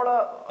ഓളോ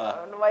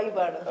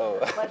വൈബാണ്.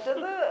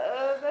 മറ്റത്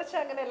വെച്ചാൽ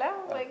അങ്ങനെയല്ല,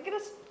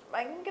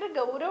 ഭയങ്കര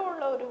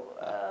ഗൗരവമുള്ള ഒരു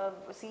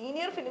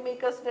സീനിയർ ഫിലിം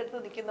മേക്കേഴ്സിന്റെ അടുത്ത്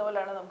നിൽക്കുന്ന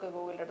പോലെയാണ് നമുക്ക്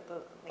ഗോകുലിന്റെ അടുത്ത്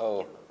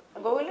നിൽക്കുന്നത്.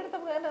 ഗോകുലിന്റെ അടുത്ത്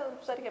നമുക്ക് അങ്ങനെ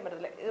സംസാരിക്കാൻ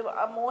പറ്റില്ല. ഇത്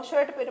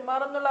മോശമായിട്ട്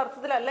പെരുമാറുന്നുള്ള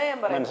അർത്ഥത്തിലല്ല ഞാൻ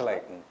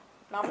പറയുന്നത്.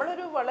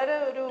 നമ്മളൊരു വളരെ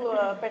ഒരു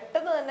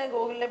പെട്ടെന്ന് തന്നെ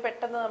ഗോകുലിനെ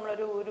പെട്ടെന്ന്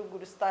നമ്മളൊരു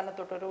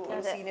ഗുരുസ്ഥാനത്തോട്ട് ഒരു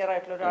സീനിയർ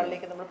ആയിട്ടുള്ള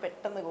ഒരാളിലേക്ക് നമ്മൾ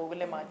പെട്ടെന്ന്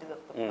ഗോകുലിനെ മാറ്റി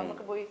നിർത്തും.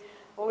 നമുക്ക് പോയി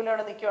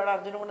ഗോകുലവിടെ നിൽക്കുവാണ്,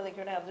 അർജുനും കൊണ്ട്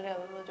നിൽക്കുവാണെങ്കിൽ അർജുനെ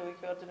അതൊന്ന്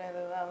ചോദിക്കും, അർജുനെ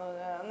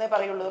എന്നേ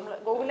പറയുള്ളൂ. നമ്മൾ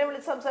ഗോകുലിനെ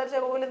വിളിച്ച്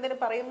സംസാരിച്ചാൽ ഗോകുൽ എന്തെങ്കിലും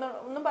പറയുന്ന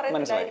ഒന്നും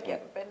പറയുന്നില്ലായിരിക്കാം.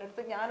 ഇപ്പൊ എൻ്റെ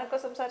അടുത്ത് ഞാനൊക്കെ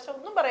സംസാരിച്ചാൽ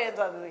ഒന്നും പറയാൻ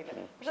സാധ്യതയില്ല.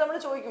 പക്ഷെ നമ്മൾ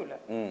ചോദിക്കൂല,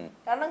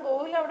 കാരണം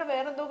ഗോകുൽ അവിടെ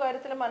വേറെന്തോ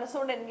കാര്യത്തിൽ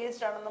മനസ്സുകൊണ്ട്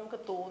എൻഗേജ്ഡ് ആണെന്ന് നമുക്ക്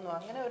തോന്നും.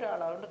 അങ്ങനെ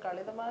ഒരാളാണ്. അതുകൊണ്ട്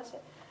കളി തമാശ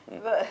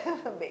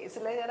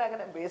ബേസിലെ ഞാൻ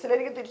അങ്ങനെ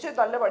ബേസിലെനിക്ക് തിരിച്ചു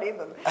നല്ല പടിയും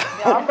തന്നു.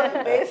 ഞാൻ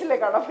ബേസിലെ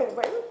കാണാൻ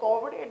വരുമ്പോ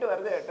കോമഡി ആയിട്ട്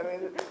വെറുതെ കേട്ടോ,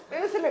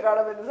 ബേസിലെ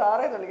കാണാൻ പറ്റും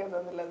സാറേന്ന് വിളിക്കാൻ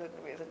തന്നില്ല.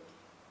 ബേസിൽ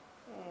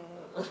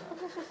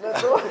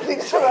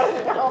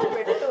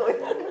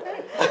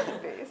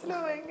ബേസില്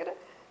ഭയങ്കര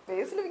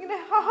ബേസിലും ഇങ്ങനെ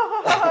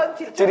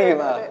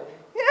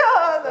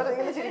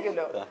ഇങ്ങനെ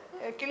ചിരിക്കുമല്ലോ,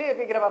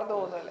 കിളിയൊക്കെ ഇങ്ങനെ പറന്നു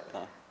പോകുന്നല്ലേ.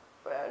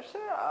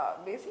 പക്ഷെ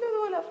ബേസിൽ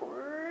അതുപോലെ ഫുൾ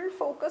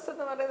ഫോക്കസ്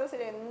എന്ന്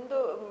പറയുന്നത് എന്ത്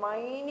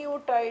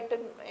മൈന്യൂട്ടായിട്ട്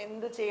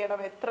എന്ത് ചെയ്യണം,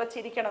 എത്ര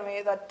ചിരിക്കണം,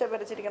 ഏത് അറ്റ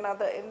വരെ ചിരിക്കണം,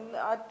 അത്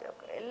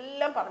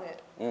എല്ലാം പറഞ്ഞു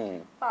തരും.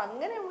 അപ്പൊ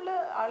അങ്ങനെയുള്ള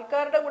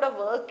ആൾക്കാരുടെ കൂടെ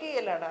വർക്ക്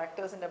ചെയ്യലാണ്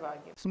ആക്ടേഴ്സിന്റെ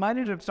ഭാഗ്യം.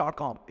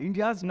 SmileyTrips.com,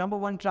 India's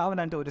 #1 travel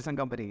and tourism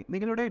company.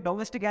 നിങ്ങളുടെ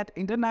ഡൊമസ്റ്റിക് ആൻഡ്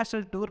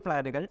ഇന്റർനാഷണൽ ടൂർ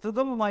പ്ലാനുകൾ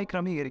സുഗമമായി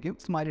ക്രമീകരിക്കും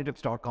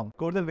SmileyTrips.com.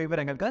 കൂടുതൽ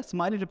വിവരങ്ങൾക്ക്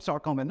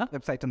SmileyTrips.com എന്ന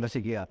വെബ്സൈറ്റ്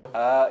സന്ദർശിക്കുക.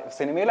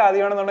 സിനിമയിൽ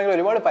ആദ്യമാണെന്നുണ്ടെങ്കിൽ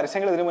ഒരുപാട്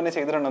പരസ്യങ്ങൾ ഇതിനു മുന്നേ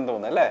ചെയ്തിട്ടുണ്ടെന്ന്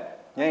തോന്നുന്നു അല്ലേ?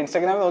 ഞാൻ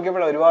ഇൻസ്റ്റാഗ്രാമിൽ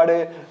നോക്കിയപ്പോൾ ഒരുപാട്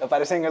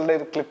പരസ്യങ്ങളുടെ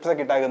ക്ലിപ്സ്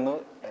ഒക്കെ ഇട്ടാകുന്നു.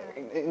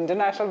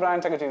 ഇന്റർനാഷണൽ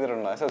ബ്രാൻഡ്സ് ഒക്കെ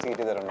ചെയ്തിട്ടുണ്ടോ,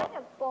 അസോസിയേറ്റ് ചെയ്തിട്ടുണ്ടോ?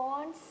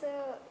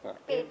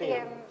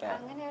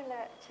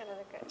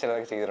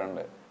 ചിലതൊക്കെ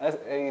ചെയ്തിട്ടുണ്ട്.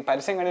 ഈ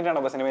പരസ്യം കണ്ടിട്ടാണോ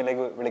അപ്പൊ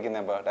സിനിമയിലേക്ക്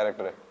വിളിക്കുന്നത് അപ്പൊ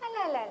ഡയറക്ടർ? അല്ല,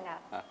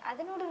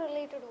 അതിനോട്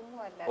റിലേറ്റഡ്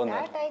ഒന്നുമല്ല.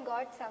 That I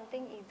got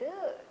something. ഇത്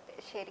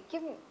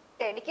ശരിക്കും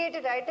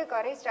ഡെഡിക്കേറ്റഡ് ആയിട്ട്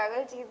കുറെ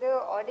സ്ട്രഗിൾ ചെയ്ത്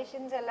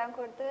ഓഡിഷൻസ് എല്ലാം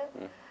കൊടുത്ത്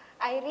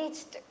I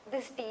reached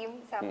this team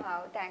somehow,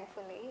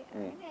 thankfully,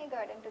 and I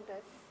got into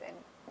this.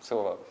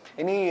 Super.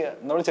 ഇനി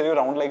നമ്മൾ ചെറിയൊരു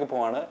റൗണ്ടിലേക്ക്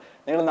പോവാണ്.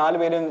 നിങ്ങൾ 4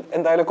 പേരും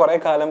എന്തായാലും കുറെ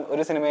കാലം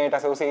ഒരു സിനിമയായിട്ട്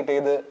അസോസിയേറ്റ്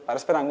ചെയ്ത്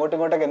പരസ്പരം അങ്ങോട്ടും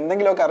ഇങ്ങോട്ടൊക്കെ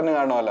എന്തെങ്കിലുമൊക്കെ അറിഞ്ഞു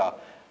കാണുമല്ലോ.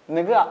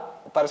 നിങ്ങൾക്ക്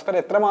പരസ്പരം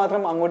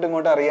എത്രമാത്രം അങ്ങോട്ടും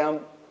ഇങ്ങോട്ടും അറിയാം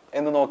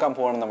എന്ന് നോക്കാൻ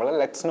പോവാണ് നമ്മൾ.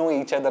 ലെറ്റ്സ് നോ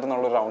ഈച്ച് അതർ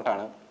എന്നുള്ളൊരു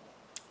റൗണ്ടാണ്.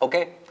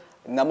 ഓക്കെ,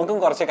 നമുക്കും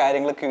കുറച്ച്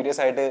കാര്യങ്ങൾ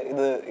ക്യൂരിയസ് ആയിട്ട്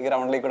ഇത് ഈ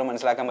റൗണ്ടിലേക്ക് കൂടെ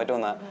മനസ്സിലാക്കാൻ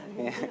പറ്റുമെന്നാണ്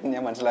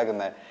ഞാൻ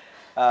മനസ്സിലാക്കുന്നത്.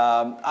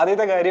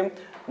 ആദ്യത്തെ കാര്യം,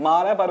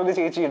 മാല പാർവതി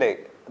ചേച്ചിയുടെ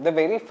the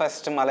very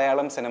first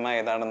Malayalam cinema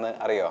ഏതാണെന്ന്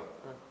അറിയോ?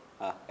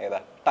 ഏതാ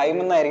ടൈം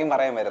എന്നായിരിക്കും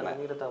പറയാൻ വരുന്നത്?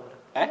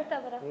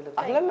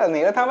 അല്ലല്ല,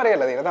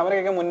 നീലത്താമരയല്ല.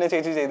 നീലത്താമരയൊക്കെ മുന്നേ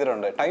ചേച്ചി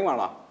ചെയ്തിട്ടുണ്ട്.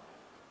 ടൈമാണോ?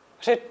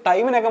 പക്ഷെ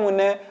ടൈമിനൊക്കെ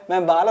മുന്നേ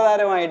ഞാൻ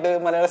ബാലതാരമായിട്ട്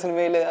മലയാള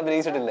സിനിമയിൽ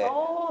അഭിനയിച്ചിട്ടില്ലേ?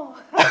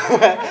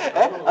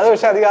 അത്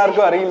പക്ഷെ അധികം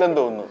ആർക്കും അറിയില്ലെന്ന്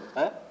തോന്നുന്നു.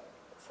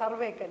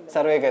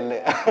 സർവേക്കല്ല്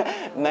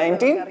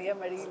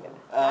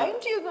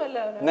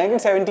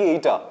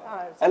 1978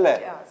 അല്ലേ?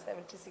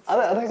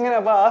 അതെങ്ങനെ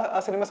അപ്പൊ ആ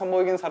സിനിമ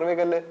സംഭവിക്കുന്നത്?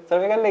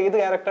 സർവേക്കല്ല് ഏത്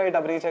ക്യാരക്ടറായിട്ട്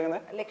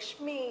അഭിനയിച്ചേക്കുന്നത്?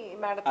 ലക്ഷ്മി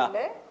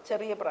മാഡത്തിന്റെ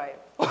ചെറിയ പ്രായം.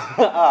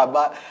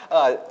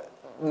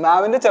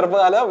 മാമിന്റെ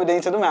ചെറുപ്പകാലം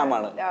അഭിനയിച്ചത്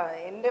മാമാണ്.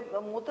 എന്റെ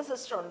മൂത്ത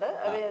സിസ്റ്റർ ഉണ്ട്.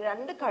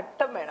 2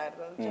 ഘട്ടം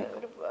വേണമായിരുന്നു.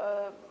 ഒരു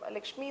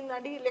ലക്ഷ്മി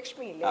നടി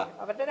ലക്ഷ്മി ഇല്ലേ,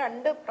 അവരുടെ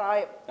 2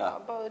 പ്രായം.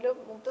 അപ്പൊ അതില്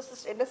മൂത്ത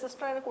സിസ്റ്റർ, എന്റെ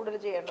സിസ്റ്ററാണ് കൂടുതൽ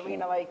ചെയ്യേണ്ടത്,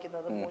 വീണ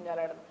വായിക്കുന്നത്,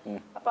 ഊഞ്ഞാലാടുന്നത്.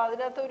 അപ്പൊ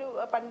അതിനകത്ത് ഒരു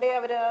പണ്ടേ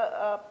അവര്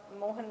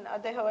മോഹൻ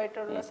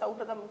അദ്ദേഹമായിട്ടുള്ള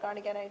സൗഹൃദം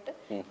കാണിക്കാനായിട്ട്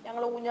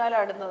ഞങ്ങൾ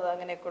ഊഞ്ഞാലാടുന്നത്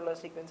അങ്ങനെയൊക്കെയുള്ള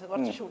സീക്വൻസ്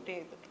കുറച്ച് ഷൂട്ട്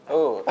ചെയ്തിട്ടുണ്ട്.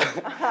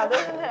 അത്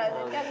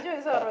എനിക്ക് 5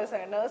 വയസ്സോ 6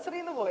 വയസ്സാണ്.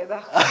 നഴ്സറിന്ന് പോയതാ.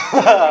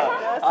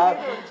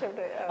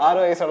 6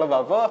 വയസ്സുള്ളപ്പോ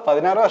അപ്പൊ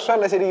 16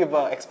 വർഷമല്ല ശരിക്കും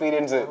ഇപ്പൊ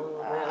എക്സ്പീരിയൻസ്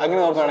അങ്ങനെ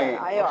നോക്കുകയാണെങ്കിൽ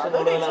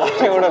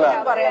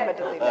പറയാൻ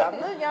പറ്റത്തില്ല.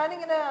 അന്ന്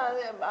ഞാനിങ്ങനെ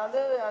അത്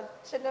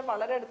അച്ഛന്റെ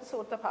വളരെ അടുത്ത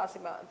സുഹൃത്ത്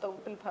ഭാസിമ,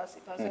 തോപ്പിൽ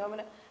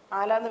ഭാസിമാമന്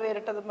 4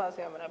 പേരിട്ടതും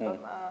ഭാസിമാമന്. അപ്പം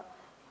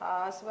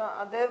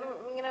അദ്ദേഹം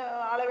ഇങ്ങനെ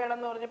ആളെ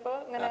വേണമെന്ന് പറഞ്ഞപ്പോ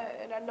ഇങ്ങനെ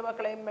 2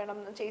 മക്കളെയും വേണം.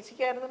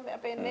 ചേച്ചിക്കായിരുന്നു.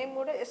 അപ്പൊ എന്നെയും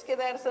കൂടെ SK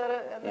നായർ സാറ്,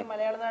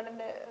 മലയാള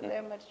നാടിന്റെ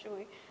അദ്ദേഹം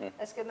മരിച്ചുപോയി.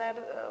 SK നായർ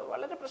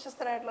വളരെ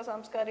പ്രശസ്തനായിട്ടുള്ള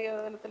സാംസ്കാരിക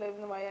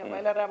തലത്തിലിരുന്ന്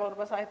വയലാറാമ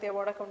സാഹിത്യ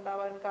അവാർഡൊക്കെ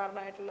ഉണ്ടാവാൻ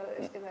കാരണമായിട്ടുള്ള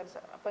SK നായർ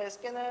സാർ. അപ്പൊ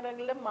SK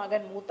നായരുടെ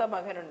മകൻ, മൂത്ത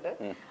മകനുണ്ട്.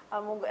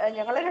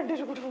 ഞങ്ങളെ 2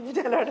 പേരും കൂടി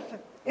ഊഞ്ഞാലടുത്ത്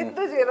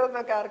എന്തോ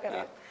ചെയ്തതെന്നൊക്കെ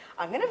ആർക്കറിയാം.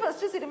 അങ്ങനെ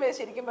ഫസ്റ്റ് സിനിമ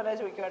ശരിക്കും പറയാൻ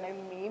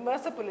ചോദിക്കുവാണെങ്കിൽ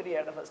മീമാസ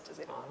പുലരിയാണ് ഫസ്റ്റ്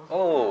സിനിമ.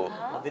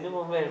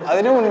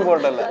 അതിന്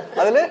മുൻപോട്ടല്ലേ?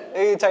 അതില്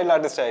ചൈൽഡ്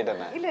ആർട്ടിസ്റ്റ് ആയിട്ട്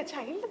തന്നെ? ഇല്ല,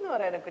 ചൈൽഡ് എന്ന്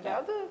പറയാനൊക്കെ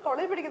അത്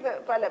കോളേജ് പഠിക്കുന്ന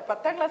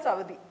 10ാം ക്ലാസ്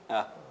അവധി.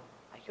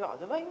 അയ്യോ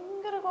അത്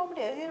ഭയങ്കര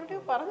കോമഡി. അത് എവിടെയോ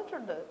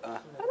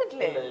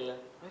പറഞ്ഞിട്ടില്ലേ?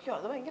 അയ്യോ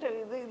അത് ഭയങ്കര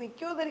ഇത്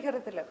നിൽക്കുമെന്ന്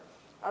എനിക്കറിയത്തില്ല.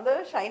 അത്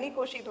ഷൈനി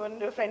കോശി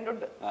ഒരു ഫ്രണ്ട്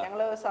ഉണ്ട്,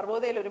 ഞങ്ങള്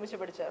സർവോദയയിൽ ഒരുമിച്ച്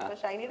പഠിച്ചത്. അപ്പൊ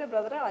ഷൈനിയുടെ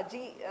ബ്രദർ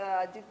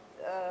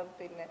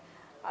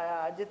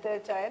അജിത്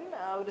ചായൻ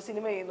ഒരു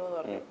സിനിമ ചെയ്യുന്നു എന്ന്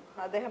പറഞ്ഞു.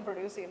 അദ്ദേഹം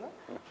പ്രൊഡ്യൂസ് ചെയ്യുന്നു.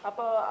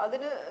 അപ്പോൾ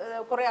അതിന്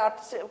കുറെ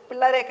ആർട്ടിസ്റ്റ്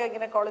പിള്ളേരെയൊക്കെ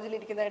ഇങ്ങനെ കോളേജിൽ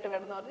ഇരിക്കുന്നതായിട്ട്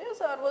വേണമെന്ന് പറഞ്ഞു.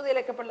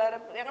 സർവോദയയിലൊക്കെ പിള്ളേരെ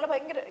ഞങ്ങൾ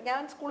ഭയങ്കര,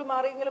 ഞാൻ സ്കൂളിൽ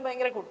മാറിയെങ്കിലും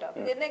ഭയങ്കര കൂട്ടാണ്.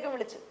 എന്നെയൊക്കെ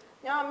വിളിച്ച്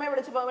ഞാൻ അമ്മയെ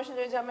വിളിച്ച് പെർമിഷൻ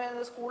ചോദിച്ചു, അമ്മ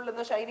സ്കൂളിൽ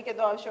നിന്ന് ഷൈനിക്ക്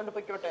എന്തോ ആവശ്യമുണ്ട്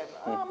പൊയ്ക്കോട്ടായിരുന്നു.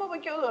 അമ്മ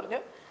പൊയ്ക്കോ എന്ന്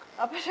പറഞ്ഞു.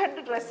 അപ്പൊ 2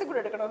 ഡ്രസ്സ് കൂടെ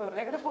എടുക്കണമെന്ന്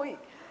പറഞ്ഞു. അങ്ങനെ പോയി.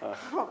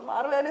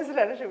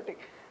 മാർവാനസിലാണ്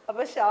ഷൂട്ടിങ്.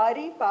 അപ്പൊ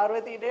ഷാരി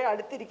പാർവതിയുടെ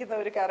അടുത്തിരിക്കുന്ന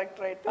ഒരു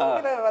ക്യാരക്ടറായിട്ട്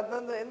ഇങ്ങനെ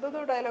വന്നത്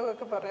എന്തോന്നോ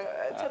ഡയലോഗൊക്കെ പറയാം.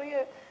 ചെറിയ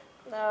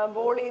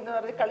ബോളി എന്ന്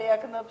പറഞ്ഞ്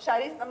കളിയാക്കുന്ന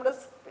ഷാരി നമ്മുടെ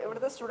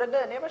ഇവിടുത്തെ സ്റ്റുഡന്റ്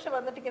തന്നെയാണ്. പക്ഷെ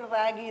വന്നിട്ട് ഇങ്ങനെ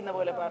റാഗ് ചെയ്യുന്ന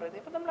പോലെ പാർവതി.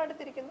 അപ്പൊ നമ്മൾ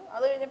അടുത്തിരിക്കുന്നു.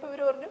 അത് കഴിഞ്ഞപ്പോൾ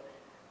ഇവർ പറഞ്ഞു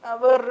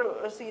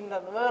വേറൊരു സീൻ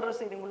തന്നു, വേറൊരു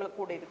സീനും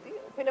കൂടെ ഇരുത്തി.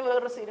 പിന്നെ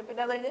വേറൊരു സീനും.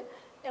 പിന്നെ അത് കഴിഞ്ഞ്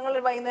ഞങ്ങൾ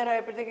വൈകുന്നേരം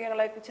ആയപ്പോഴത്തേക്ക്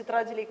ഞങ്ങളെ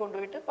ചിത്രാഞ്ജലി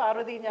കൊണ്ടുപോയിട്ട്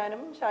പാർവതി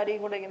ഞാനും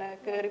ഷാരിയും കൂടെ ഇങ്ങനെ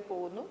കയറി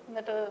പോകുന്നു.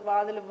 എന്നിട്ട്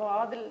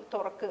വാതിൽ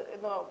തുറക്ക്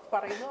എന്ന്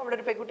പറയുന്നു. അവിടെ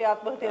ഒരു പെൺകുട്ടി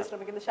ആത്മഹത്യ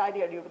ശ്രമിക്കുന്നു. ഷാരി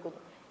അടി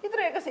കൊടുക്കുന്നു.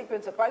 ഇത്രയൊക്കെ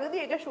സീക്വൻസ്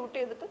പകുതിയൊക്കെ ഷൂട്ട്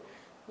ചെയ്തിട്ട്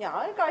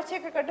ഞാൻ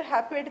കാഴ്ചയൊക്കെ കണ്ട്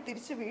ഹാപ്പി ആയിട്ട്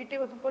തിരിച്ച് വീട്ടിൽ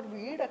വന്നപ്പോൾ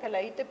വീടൊക്കെ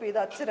ലൈറ്റപ്പ് ചെയ്ത്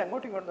അച്ഛൻ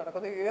അങ്ങോട്ടും ഇങ്ങോട്ടും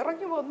നടക്കുന്നത്.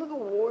 ഇറങ്ങി വന്നത്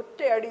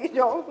ഒറ്റയടി.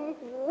 ഞാൻ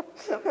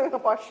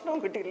ഭക്ഷണവും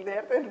കിട്ടിയില്ല.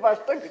 നേരത്തെ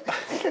ഭക്ഷണം കിട്ടി.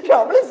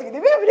 നമ്മള്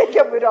സിനിമ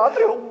അഭിനയിക്കാൻ പോയി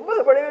രാത്രി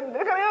 9 മണി വരെ.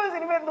 നിനക്കറിയാമോ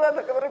സിനിമ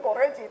എന്തുവാന്നൊക്കെ പറഞ്ഞ്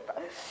കുറെ ചീത്ത.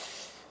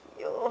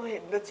 അയ്യോ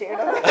എന്താ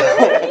ചെയ്യണം,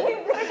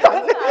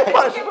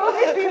 ഭക്ഷണവും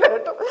കിട്ടിയില്ല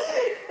കേട്ടോ.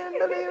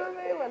 എന്താ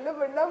ദൈവമേ വല്ല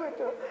പെണ്ണാൻ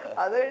പറ്റുമോ?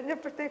 അത്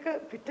കഴിഞ്ഞപ്പോഴത്തേക്ക്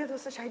പിറ്റേ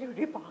ദിവസം ശരി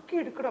ഒരു ബാക്കി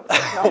എടുക്കണം.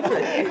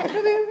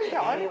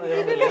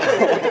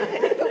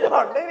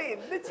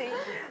 എന്ത് ചെയ്യും?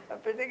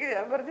 അപ്പോഴത്തേക്ക്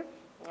ഞാൻ പറഞ്ഞു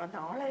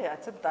നാളെ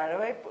അച്ഛൻ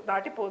തഴവായി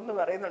നാട്ടിൽ പോകുന്നു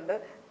പറയുന്നുണ്ട്,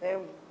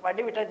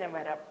 വണ്ടി വിട്ടാൽ ഞാൻ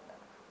വരാം.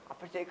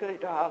 അപ്പോഴത്തേക്ക്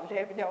രാവിലെ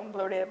ഞാൻ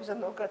 9 മണിയായപ്പോൾ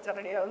ചെന്ന് നോക്കുക അച്ഛൻ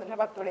റെഡിയാവുന്നില്ല.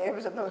 10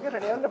 മണിയായപ്പോൾ ചെന്ന് നോക്കി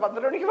റെഡിയാവുന്നില്ല.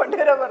 12 മണിക്ക് വണ്ടി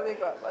വരാൻ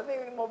പറഞ്ഞേക്കുക. അത്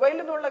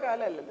മൊബൈലൊന്നും ഉള്ള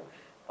കാലമല്ലല്ലോ.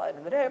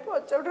 11 ആയപ്പോൾ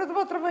അച്ഛൻ്റെ അടുത്ത്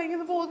പത്രം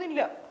വാങ്ങിയൊന്നും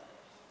പോകുന്നില്ല.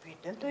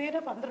 പിന്നെന്തോ ഇങ്ങനെ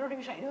 12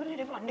 മണിക്ക്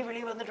ശനിവരെ വണ്ടി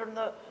വെളിയിൽ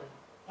വന്നിട്ടുണ്ട്.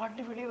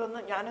 വണ്ടി വെളിയിൽ വന്ന്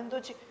ഞാനെന്തോ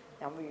വെച്ച്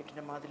ഞാൻ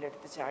വീട്ടിൻ്റെ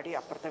മതിലെടുത്ത് ചാടി,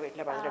 അപ്പുറത്തെ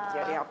വീട്ടിലെ മതിലെടുത്ത്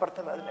ചാടി,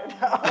 അപ്പുറത്തെ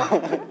മതിലെടുത്ത്.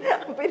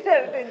 പിന്നെ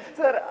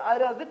രഞ്ജിത്ത്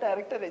അത്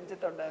ഡയറക്ടർ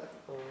രഞ്ജിത്ത് ഉണ്ടായിരുന്നു.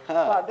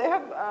 അപ്പൊ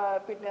അദ്ദേഹം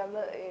പിന്നെ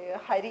അന്ന്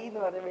ഹരി എന്ന്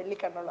പറഞ്ഞ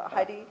വെള്ളിക്കണ്ണുള്ള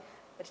ഹരി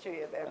മരിച്ചു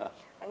ചെയ്തായിരുന്നു.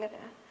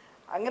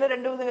 അങ്ങനെ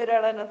 2-3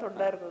 പേരാണ് അതിനകത്ത്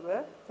ഉണ്ടായിരുന്നത്.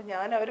 അപ്പൊ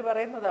ഞാൻ അവര്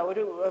പറയുന്നതാ,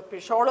 ഒരു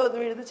ഷോള് വന്ന്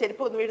വീഴുന്നു,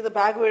 ചെരുപ്പ് വന്ന് വീഴുന്നു,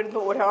 ബാഗ് വീഴുന്നു,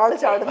 ഒരാള്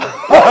ചാടുന്നു.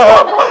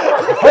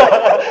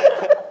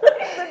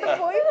 എന്നിട്ട്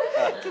പോയി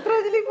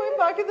ചിത്രാഞ്ജലിക്ക് പോയി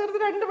ബാക്കി തീർത്ത്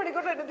 2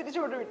 മണിക്കൂർ എന്നെ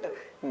തിരിച്ചുകൊണ്ട് വിട്ട്.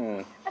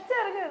 അച്ഛൻ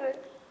അറിഞ്ഞത്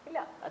ഇല്ല.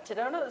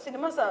 അച്ഛനാണ്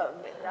സിനിമ,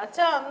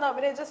 അച്ഛൻ അന്ന്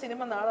അഭിനയിച്ച സിനിമ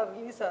നാളെ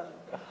റിലീസാണ്.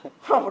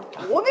 അവിടെ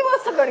തോന്നി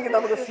മാസം കാണിക്കുന്നത്.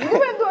 നമുക്ക്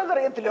സിനിമ എന്തുവാന്ന്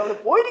അറിയത്തില്ല, അവിടെ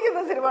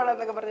പോയിരിക്കുന്ന സിനിമ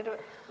ആണെന്നൊക്കെ പറഞ്ഞിട്ട്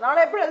നാളെ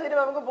എപ്പോഴാണ് സിനിമ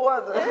നമുക്ക്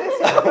പോവാത്.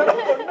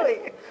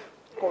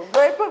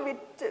 കൊണ്ടുപോയപ്പോ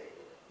വിറ്റ്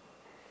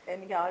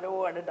എനിക്ക് ആരോ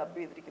ആണ് ഡബ്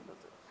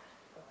ചെയ്തിരിക്കുന്നത്.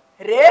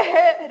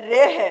 രേഹേ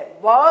രേഹേ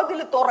വാതിൽ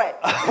തുറ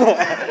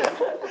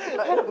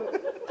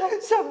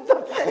ശബ്ദം.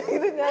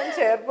 ഇത് ഞാൻ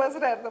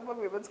ചെയർപേഴ്സൺ ആയിരുന്നപ്പോ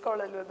വിമൻസ്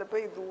കോളേജിൽ വന്നപ്പോ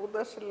ഈ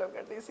ദൂരദർശനിലൊക്കെ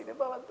കണ്ട് ഈ സിനിമ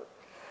വന്നു.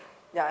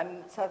 ഞാൻ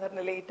സാധാരണ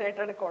ലേറ്റ്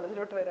ആയിട്ടാണ്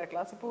കോളേജിലോട്ട് വരിക,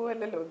 ക്ലാസ്സിൽ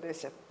പോവല്ലോ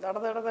ഉദ്ദേശം.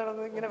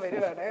 നടന്ന് ഇങ്ങനെ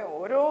വരുവാണ്.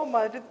 ഓരോ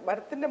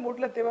മരത്തിന്റെ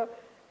മൂട്ടിലെത്തിയപ്പോ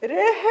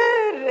രേഹേ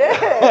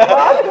രേഹേ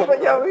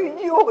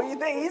അയ്യോ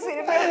ഇത് ഈ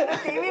സിനിമ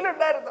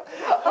ടിവിയിലുണ്ടായിരുന്നു.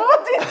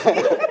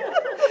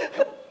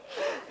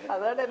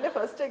 അതാണ് എന്റെ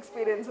ഫസ്റ്റ്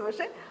എക്സ്പീരിയൻസ്.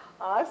 പക്ഷെ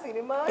ആ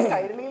സിനിമ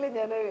കൈരളിയിൽ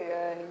ഞാൻ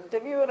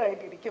ഇന്റർവ്യൂവർ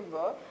ആയിട്ട്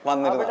ഇരിക്കുമ്പോ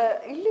അവിടെ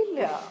ഇല്ലില്ല,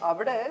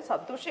 അവിടെ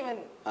സന്തോഷ് ശിവൻ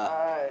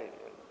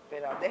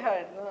പിന്നെ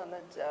അദ്ദേഹമായിരുന്നു അന്ന്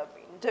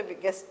ഇന്റർവ്യൂ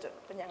ഗസ്റ്റ്.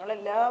 അപ്പൊ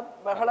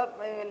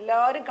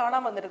എല്ലാവരും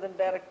കാണാൻ വന്നിരുന്നു.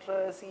 ഡയറക്ടർ,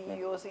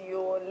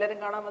 സിഇഒ എല്ലാരും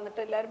കാണാൻ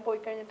വന്നിട്ട് എല്ലാരും പോയി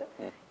കഴിഞ്ഞിട്ട്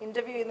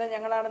ഇന്റർവ്യൂ ചെയ്യുന്ന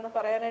ഞങ്ങളാണെന്ന്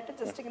പറയാനായിട്ട്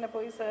ജസ്റ്റ് ഇങ്ങനെ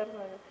പോയി sir,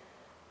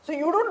 so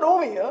you don't know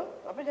me?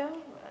 അപ്പൊ ഞാൻ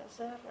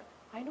sir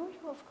I know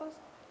U of course.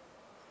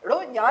 എടോ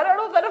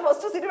ഞാനാണോ തന്നെ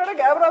ഫസ്റ്റ് സിനിമയുടെ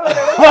ക്യാമറമാൻ?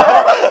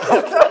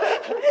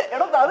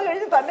 എടോ അത്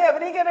കഴിഞ്ഞ് തന്നെ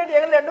അഭിനയിക്കാനായിട്ട്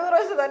ഞങ്ങൾ 2-3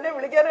 പ്രാവശ്യം തന്നെ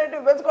വിളിക്കാനായിട്ട്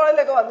വിമൻസ്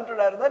കോളേജിലൊക്കെ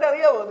വന്നിട്ടുണ്ടായിരുന്നു. തന്നെ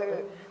അറിയാമോ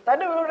നിങ്ങൾക്ക്?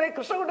 തന്നെ ഇവിടെ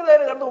കൃഷ്ണൻകുട്ടി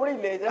നേരം കണ്ട്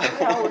ഓടിയില്ലേ?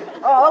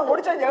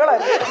 ഓടിച്ചാൽ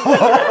ഞങ്ങളായിരുന്നു.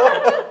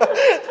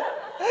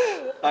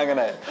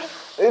 അങ്ങനെ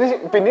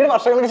പിന്നീട്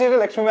വർഷങ്ങൾക്ക് ശേഷം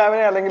ലക്ഷ്മി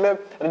മാമിനെ അല്ലെങ്കിൽ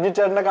രഞ്ജിത്ത്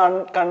ചേട്ടനെ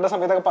കണ്ട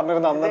സമയത്തൊക്കെ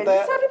പറഞ്ഞിരുന്നു അന്നത്തെ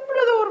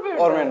ഇപ്പോഴും അത്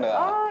ഓർമ്മയുണ്ട്.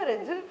 ആ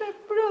രഞ്ജിത്ത്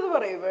എപ്പോഴും അത്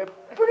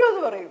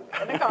പറയും,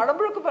 എന്നെ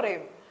കാണുമ്പോഴൊക്കെ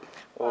പറയും.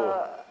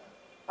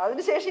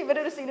 അതിനുശേഷം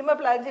ഇവരൊരു സിനിമ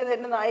പ്ലാൻ ചെയ്ത്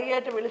എന്നെ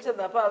നായികയായിട്ട് വിളിച്ചത്.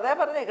 അപ്പൊ അതാ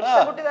പറഞ്ഞേ,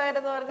 കൃഷ്ണൻകുട്ടി നായർ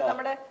എന്ന് പറഞ്ഞ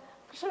നമ്മുടെ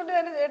കൃഷ്ണൻകുട്ടി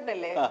നായർ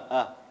ചേട്ടനല്ലേ?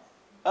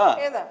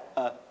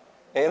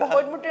 ഏതാ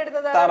പൊന്മുട്ടി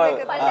എടുത്തത്?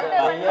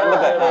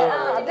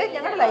 അതെ,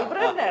 ഞങ്ങളുടെ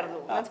ലൈബ്രറിനായിരുന്നു,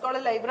 വിമൻസ്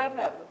കോളേജ്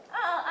ലൈബ്രറിനായിരുന്നു.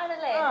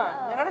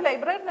 ഞങ്ങളുടെ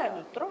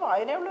ലൈബ്രറിനായിരുന്നു. ഇത്ര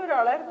വായനയുള്ള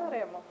ഒരാളായിരുന്നു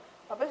അറിയാമോ.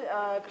 അപ്പൊ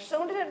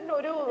കൃഷ്ണൻകുട്ടി ചേട്ടൻ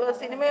ഒരു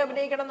സിനിമ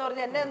അഭിനയിക്കണം എന്ന്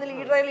പറഞ്ഞ് എന്നെ അന്ന്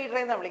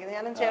ലീഡറായിന്നാണ് വിളിക്കുന്നത്.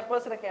 ഞാനും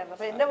ചെയർപേഴ്സൺ ഒക്കെ ആയിരുന്നു.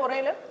 അപ്പൊ എന്റെ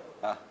പുറയില്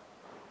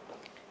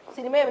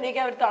സിനിമ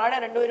അഭിനയിക്കാൻ ഒരു താഴെ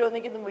 2 പേരും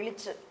ഒന്നിക്കുന്നു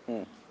വിളിച്ച്.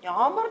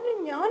 ഞാൻ പറഞ്ഞു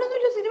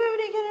ഞാനൊന്നുമില്ല സിനിമ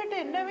അഭിനയിക്കാനായിട്ട്,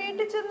 എന്നെ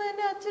വേണ്ടി ചെന്ന്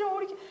എന്നെ അച്ഛനെ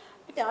ഓടിക്കും.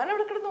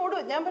 ഞാനവിടെ കിടന്ന് ഓടും.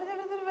 ഞാൻ പറഞ്ഞ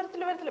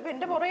വരത്തില്ല. അപ്പൊ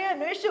എന്റെ പുറകെ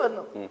അന്വേഷിച്ചു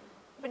വന്നു.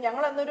 അപ്പൊ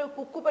ഞങ്ങൾ അന്നൊരു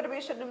കുക്കു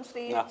പരമേശ്വരനും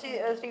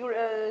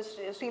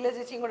ശ്രീല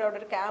ചേച്ചിയും കൂടെ അവിടെ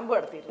ഒരു ക്യാമ്പ്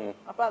നടത്തിയിരുന്നു.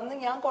 അപ്പൊ അന്ന്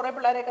ഞാൻ കുറെ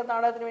പിള്ളേരെയൊക്കെ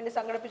നാടകത്തിന് വേണ്ടി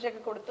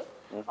സംഘടിപ്പിച്ചൊക്കെ കൊടുത്തു.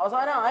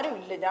 അവസാനം ആരും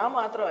ഇല്ല, ഞാൻ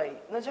മാത്രമായി.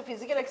 എന്ന് വെച്ചാൽ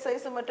ഫിസിക്കൽ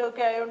എക്സസൈസും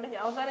മറ്റുമൊക്കെ ആയതുകൊണ്ട്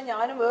അവസാനം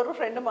ഞാനും വേറൊരു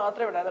ഫ്രണ്ടും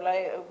മാത്രമേ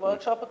ഉണ്ടായിരുന്നുള്ളൂ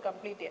വർക്ക്ഷോപ്പ്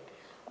കംപ്ലീറ്റ് ചെയ്യാൻ.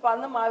 അപ്പൊ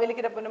അന്ന്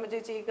മാവേലിക്കര പൊന്നമ്മ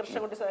ചേച്ചി,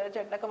 കൃഷ്ണൻകുട്ടി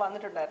ചേട്ടനൊക്കെ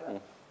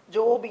വന്നിട്ടുണ്ടായിരുന്നു.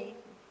 ജോബി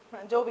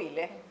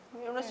ഇല്ലേ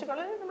യൂണിവേഴ്സിറ്റി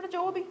കോളേജ്, നമ്മുടെ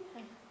ജോബി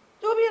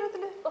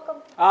അറിയത്തില്ലേ?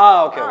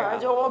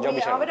 ജോബി,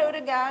 അവരൊരു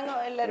ഗ്യാങ്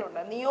എല്ലാരും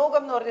ഉണ്ട്.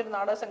 നിയോഗം എന്ന് പറഞ്ഞൊരു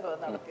നാടക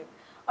സംഘം നടത്തിയത്.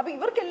 അപ്പൊ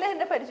ഇവർക്കെല്ലാം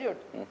എന്നെ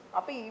പരിചയമുണ്ട്.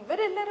 അപ്പൊ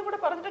ഇവരെല്ലാരും കൂടെ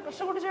പറഞ്ഞിട്ട്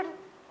കൃഷ്ണൻകുട്ടി ചേട്ടൻ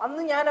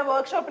അന്ന് ഞാൻ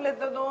വർക്ക്ഷോപ്പിൽ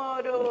എത്തുന്നു,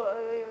 ഒരു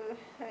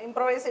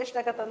ഇംപ്രവൈസേഷൻ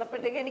ഒക്കെ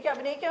തന്നപ്പോഴത്തേക്ക് എനിക്ക്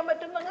അഭിനയിക്കാൻ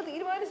പറ്റും അങ്ങ്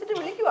തീരുമാനിച്ചിട്ട്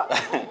വിളിക്കുക.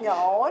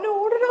 ഞാൻ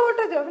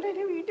ഓടിനോട്ടെ, അവനെ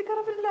വീട്ടിൽ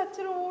കയറാൻ പറ്റില്ല,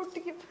 അച്ഛൻ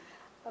ഓട്ടിക്കും.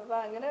 അപ്പൊ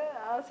അങ്ങനെ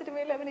ആ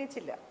സിനിമയിൽ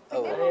അഭിനയിച്ചില്ല.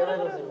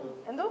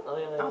 എന്തോ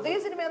അതേ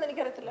സിനിമയാന്ന്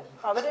എനിക്കറിയത്തില്ല,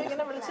 അവരെ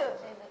ഇങ്ങനെ വിളിച്ച്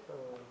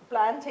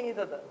പ്ലാൻ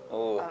ചെയ്തത്.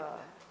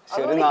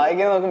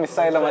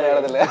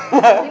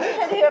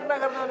 ഹരിഹർ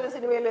നഗർ എന്ന് പറഞ്ഞ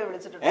സിനിമയിൽ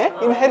വിളിച്ചിട്ടുണ്ട്.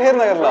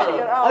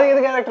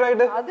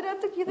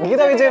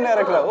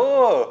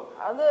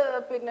 അത്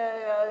പിന്നെ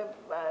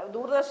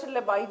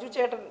ദൂരദർശനിലെ ബൈജു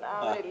ചേട്ടൻ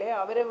അവരില്ലേ,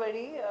 അവരെ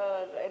വഴി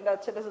എന്റെ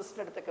അച്ഛന്റെ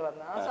സിസ്റ്റർ അടുത്തൊക്കെ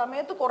വന്ന ആ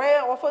സമയത്ത് കുറെ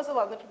ഓഫേഴ്സ്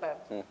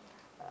വന്നിട്ടുണ്ടായിരുന്നു.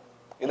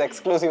 ഇത്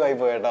എക്സ്ക്ലൂസീവ് ആയി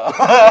പോയി കേട്ടോ.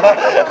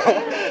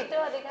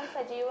 ഏറ്റവും അധികം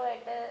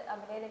സജീവമായിട്ട്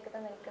അഭിനയരംഗത്ത്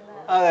നിൽക്കുന്ന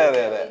അതെ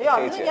അതെ അതെ.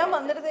 അന്ന് ഞാൻ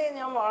വന്നിരുന്നേ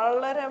ഞാൻ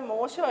വളരെ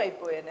മോശമായി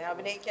പോയേനെ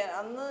അഭിനയിക്കാൻ.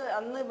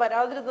 അന്ന്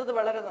വരാതിരുന്നത്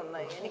വളരെ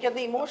നന്നായി. എനിക്കത്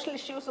ഇമോഷണൽ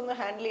ഇഷ്യൂസ് ഒന്നും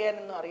ഹാൻഡിൽ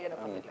ചെയ്യാനൊന്നും അറിയാനും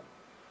പറ്റില്ല.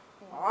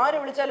 ആര്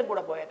വിളിച്ചാലും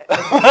കൂടെ പോയേനെ.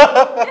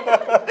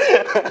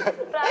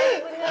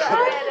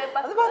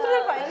 അത്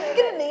മാത്രമല്ല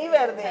ഭയങ്കര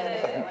നെയ്വായിരുന്നു.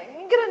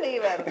 ഭയങ്കര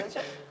നെയ്വായിരുന്നു.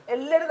 പക്ഷെ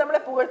എല്ലാരും നമ്മളെ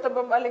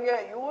പുകഴ്ത്തുമ്പം അല്ലെങ്കിൽ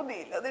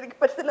യൂതിയില്ല അതെനിക്ക്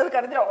പറ്റത്തില്ല, അത്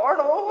കരഞ്ഞ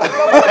ഓണോ.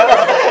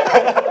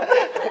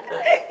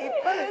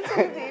 ഇപ്പൊ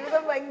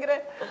ജീവിതം ഭയങ്കര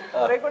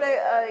കുറെ കൂടെ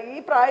ഈ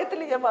പ്രായത്തിൽ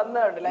ഞാൻ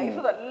വന്നതുകൊണ്ട് ലൈഫ്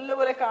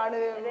നല്ലപോലെ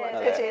കാണുകയും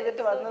ഒക്കെ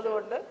ചെയ്തിട്ട്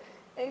വന്നതുകൊണ്ട്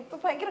ഇപ്പൊ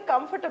ഭയങ്കര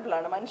കംഫർട്ടബിൾ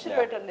ആണ്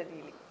മനുഷ്യരുമായിട്ട് എന്റെ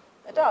രീതി.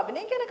 മറ്റേ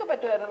അഭിനയിക്കാനൊക്കെ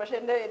പറ്റുമായിരുന്നു, പക്ഷെ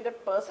എന്റെ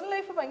പേഴ്സണൽ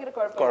ലൈഫ് ഭയങ്കര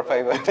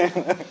കുഴപ്പമായി.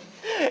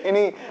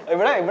 ഇനി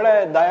ഇവിടെ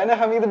ഡയാന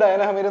ഹമീദ്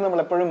നമ്മൾ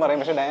എപ്പോഴും പറയും,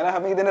 പക്ഷെ Diana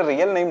ഹമീദിന്റെ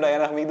real name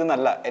Diana Hameed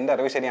എന്നല്ല എന്റെ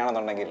അറിവ്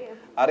ശരിയാണെന്നുണ്ടെങ്കിൽ.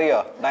 അറിയോ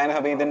Diana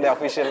ഹമീദിന്റെ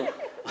official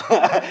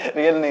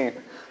real name?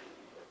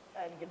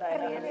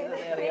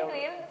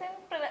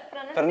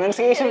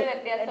 Pronunciation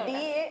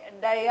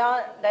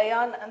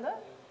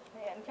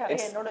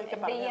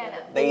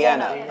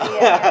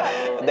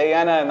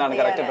ദയ്യാന എന്നാണ്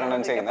കറക്റ്റ്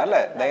പ്രൊനൗൺസ് ചെയ്യുന്നത്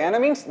അല്ലേ? ദയാന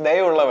മീൻസ്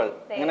ദയുള്ളവൾ,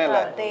 അങ്ങനെയല്ല?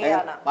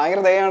 ഭയങ്കര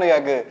ദയാണ്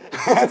ഇയാൾക്ക്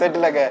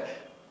സെറ്റിലൊക്കെ,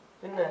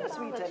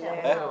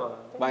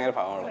 ഭയങ്കര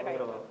പാവമാണ്.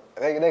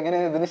 ഇതെങ്ങനെ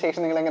ഇതിന്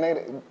ശേഷം നിങ്ങൾ എങ്ങനെ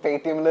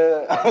പേടിഎമ്മില്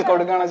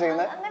കൊടുക്കുകയാണോ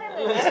ചെയ്യുന്നത്?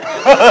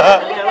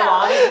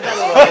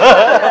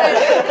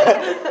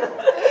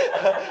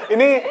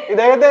 ഇനി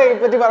ഇദ്ദേഹത്തെ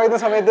പറ്റി പറയുന്ന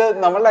സമയത്ത്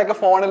നമ്മളുടെയൊക്കെ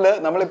ഫോണില്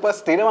നമ്മളിപ്പോ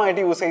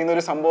സ്ഥിരമായിട്ട് യൂസ് ചെയ്യുന്ന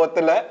ഒരു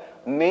സംഭവത്തില്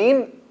മെയിൻ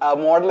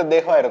മോഡൽ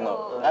ഇദ്ദേഹമായിരുന്നു,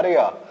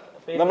 അറിയോ?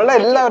 നമ്മളുടെ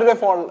എല്ലാവരുടെയും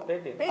ഫോൺ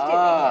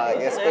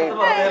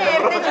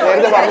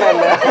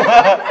പറഞ്ഞല്ലേ.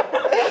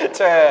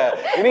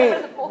 ഇനി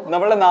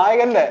നമ്മളുടെ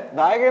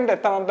നായകന്റെ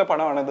എത്രാമത്തെ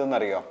പടമാണ് ഇതെന്ന്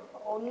അറിയോ?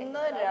 1,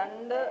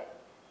 2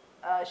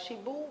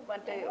 ഷിബു,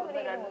 മറ്റേ 1,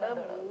 2,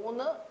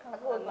 3,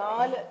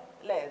 4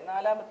 അല്ലേ?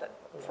 4ാമത്തെ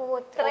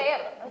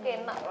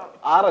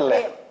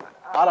 6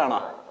 ആറാണോ?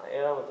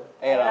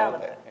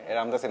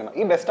 ഏഴാമത്തെ സിനിമ.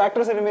 ഈ ബെസ്റ്റ്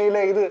ആക്ടർ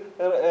സിനിമയിലെ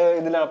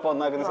ഇതിലപ്പോ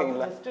ഒന്നാക്കുന്ന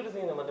സീനില്ല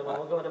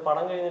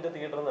പടം കഴിഞ്ഞിട്ട്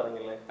തിയേറ്ററിൽ നിന്ന്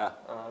ഇറങ്ങില്ലേ,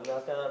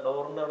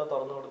 ഡോറിന്റെ അവിടെ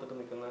തുറന്നു കൊടുത്തിട്ട്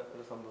നിൽക്കുന്ന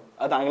ഒരു സംഭവം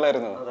അത്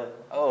താങ്കളായിരുന്നു?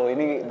 ഓ,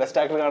 ഇനി ബെസ്റ്റ്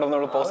ആക്ടർ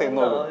കാണുമ്പോൾ പോസ്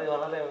ചെയ്യുന്നു.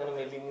 വളരെ അങ്ങനെ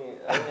മെലിഞ്ഞ്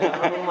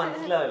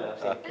മനസ്സിലാവില്ല,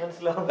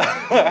 മനസ്സിലാവും.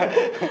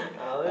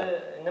 അത്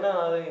എങ്ങനെ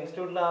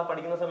ഇൻസ്റ്റിറ്റ്യൂട്ടിൽ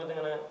പഠിക്കുന്ന സമയത്ത്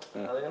ഇങ്ങനെ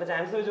അതിങ്ങനെ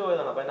ചാൻസ് വെച്ച്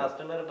പോയതാണ്. അപ്പൊ എന്റെ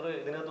അസിസ്റ്റന്റ് ഡയറക്ടർ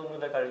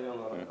ഇതിനകത്തൊന്നുമില്ല കഴിഞ്ഞു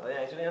എന്ന് പറഞ്ഞു. അത്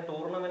ആക്ച്വലി ഞാൻ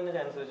ടൂർണമെന്റിന്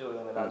ചാൻസ് വെച്ച്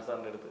പോയതാണ് രാജ്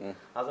സാറിന്റെ അടുത്ത്.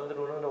 ആ സമയത്ത്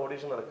ടൂർണമെന്റ്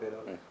ഓഡീഷൻ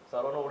നടക്കുമായിരുന്നു.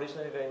 സാറിന് ഓഡീഷൻ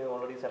ഒക്കെ കഴിഞ്ഞ്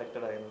ഓൾറെഡി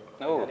സെലക്ടഡ് ആയിരുന്നു.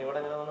 ഇവിടെ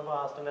എങ്ങനെ വന്നപ്പോ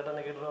അസിസ്റ്റന്റ്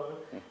ഡയറക്ടർ കേട്ടിട്ട് പറഞ്ഞു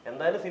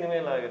എന്തായാലും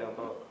സിനിമയിലായിരുന്നു,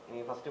 അപ്പൊ നീ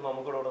ഫസ്റ്റ്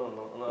മമ്മൂക്കോട്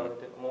നിന്നു എന്ന്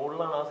പറഞ്ഞിട്ട്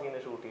മുകളിലാണ് ആ സീനെ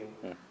ഷൂട്ട്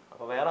ചെയ്യുന്നത്.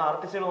 അപ്പൊ വേറെ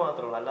ആർട്ടിസ്റ്റുകൾ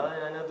മാത്രമേ ഉള്ളൂ, അല്ലാതെ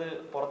ഞാനത്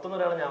പുറത്തുനിന്ന്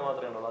ഒരാൾ ഞാൻ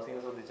മാത്രമേ ഉള്ളൂ ആ സീൻ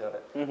ശ്രദ്ധിച്ചാറ്.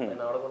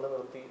 പിന്നെ അവിടെ കൊണ്ട്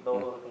നിർത്തി ഡോർ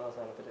തുറക്കുന്ന ആ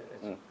സാധനത്തില്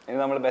ഇനി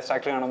നമ്മൾ ബെസ്റ്റ്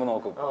ആക്ടർ കാണുമ്പോൾ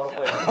നോക്കും.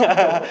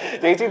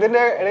 ചേച്ചി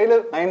ഇതിന്റെ ഇടയിൽ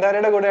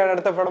നയൻതാരയുടെ കൂടെയാണ്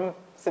അടുത്ത പടം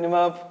സിനിമ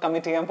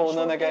കമ്മിറ്റ് ചെയ്യാൻ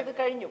പോകുന്നതെന്നൊക്കെ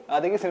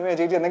അധികം സിനിമ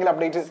ചേച്ചി എന്തെങ്കിലും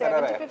അപ്ഡേറ്റ്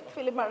തരാറേ?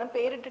 ഫിലിമാണ്,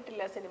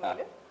 പേരിട്ടിട്ടില്ല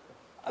സിനിമയില്.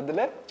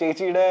 അതില്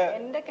ചേച്ചിയുടെ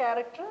എന്റെ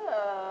ക്യാരക്ടർ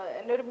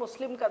എന്റെ ഒരു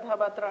മുസ്ലിം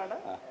കഥാപാത്രമാണ്,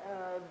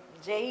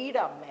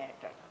 ജയ്യുടെ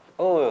അമ്മയായിട്ടാണ്.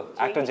 ഓ,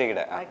 ആക്ടർ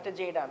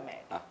ജയ്യുടെ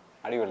അമ്മയായിട്ട്.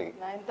 അടിപൊളി.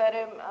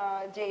 നയൻതാരം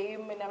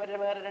ജയും പിന്നെ അവരുടെ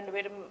വേറെ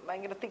രണ്ടുപേരും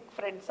ഭയങ്കര തിക്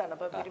ഫ്രണ്ട്സ് ആണ്.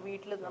 അപ്പൊ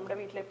നമ്മുടെ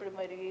വീട്ടിൽ എപ്പോഴും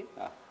വരികയും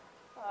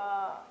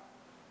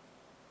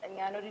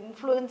ഞാനൊരു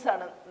ഇൻഫ്ലുവൻസ്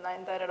ആണ്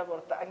നയൻതാരയുടെ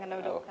പുറത്ത്, അങ്ങനെ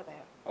ഒരു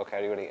കഥയാണ്. ഓക്കെ,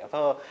 അടിപൊളി.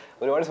 അപ്പോൾ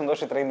ഒരുപാട്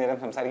സന്തോഷം ഇത്രയും നേരം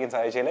സംസാരിക്കാൻ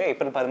സാധിച്ചാൽ.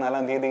 ഏപ്രിൽ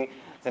 14-ാം തീയതി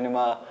സിനിമ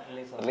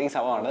റിലീസ്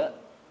ആവാണ്.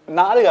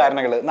 4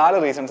 കാരണങ്ങൾ,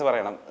 4 റീസൺസ്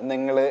പറയണം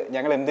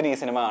ഞങ്ങൾ എന്തിനു ഈ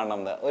സിനിമ കാണണം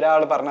എന്ന്.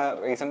 ഒരാൾ പറഞ്ഞ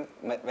റീസൺ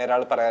വേറെ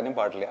ആൾ പറയാനും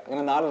പാടില്ല.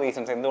 അങ്ങനെ 4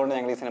 റീസൺസ് എന്തുകൊണ്ട്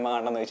ഞങ്ങൾ ഈ സിനിമ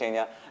കാണണം എന്ന് വെച്ച്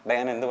കഴിഞ്ഞാൽ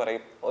ഡയാന എന്ത്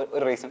പറയും?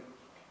 ഒരു റീസൺ.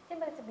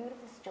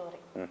 Beautiful story.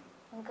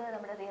 നമുക്ക്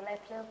നമ്മുടെ റിയൽ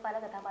ലൈഫിൽ പല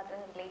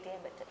കഥാപാത്രങ്ങൾ റിലേറ്റ്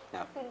ചെയ്യാൻ പറ്റും.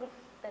 ഫീൽ ഗുഡ്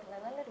തരുന്ന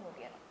നല്ലൊരു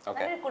മൂവിയാണ്,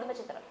 നല്ലൊരു കുടുംബ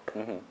ചിത്രം.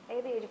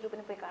 ഏത് ഏജ്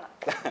ഗ്രൂപ്പിന് പോയി കാണാം.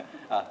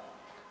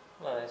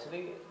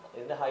 ആക്ച്വലി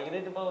ഇതിന്റെ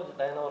ഹൈലൈറ്റ് ഇപ്പൊ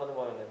ഡയാന പറഞ്ഞ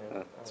പോലെ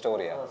തന്നെയാണ്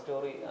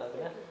സ്റ്റോറി.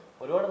 അതിന്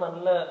ഒരുപാട്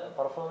നല്ല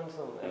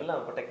പെർഫോമൻസും എല്ലാം.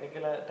 ഇപ്പൊ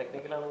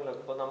ടെക്നിക്കലാണെങ്കിലും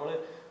ഇപ്പൊ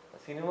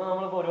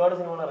നമ്മളിപ്പോ ഒരുപാട്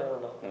സിനിമകൾ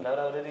ഇറങ്ങുന്നുണ്ടാവും.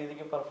 എല്ലാവരും അവരുടെ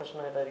രീതിക്ക് പെർഫെക്ഷൻ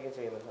ആയിട്ടായിരിക്കും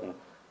ചെയ്യുന്നത്.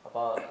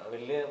 അപ്പൊ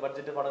വലിയ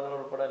ബഡ്ജറ്റ് പടങ്ങൾ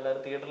ഉൾപ്പെടെ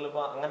എല്ലാവരും തിയേറ്ററിൽ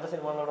ഇപ്പൊ അങ്ങനത്തെ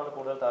സിനിമകളോടാണ്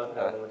കൂടുതൽ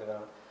താല്പര്യം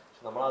കാണാൻ.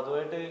 പക്ഷെ നമ്മൾ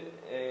അതുമായിട്ട്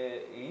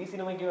ഈ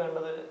സിനിമയ്ക്ക്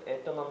വേണ്ടത്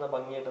ഏറ്റവും നന്ന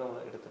ഭംഗിയായിട്ട് നമ്മൾ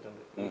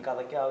എടുത്തിട്ടുണ്ട്. ഈ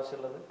കഥയ്ക്ക്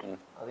ആവശ്യമുള്ളത്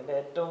അതിന്റെ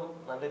ഏറ്റവും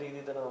നല്ല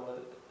രീതിയിൽ തന്നെ നമ്മൾ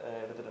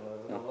എടുത്തിട്ടുണ്ട്.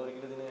 നമ്മൾ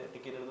ഒരിക്കലും ഇതിന്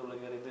ടിക്കറ്റ് എടുത്ത് ഉള്ളിൽ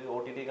കയറി ഇത്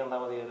OTT കണ്ടാൽ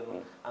മതിയായിരുന്നു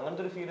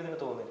അങ്ങനത്തെ ഒരു ഫീൽ ഇതിന്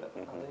തോന്നില്ല.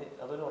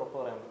 അതൊരു ഉറപ്പ്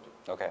പറയാൻ പറ്റും.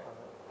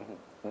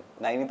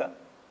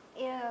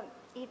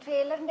 ഈ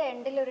ട്രെയിലറിന്റെ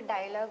എൻഡിൽ ഒരു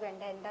ഡയലോഗ്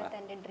ഉണ്ട്, എന്താ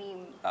തന്റെ dream,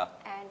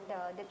 and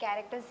the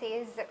character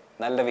says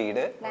നല്ല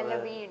വീട്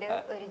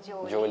ഒരു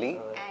ജോലി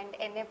ആൻഡ്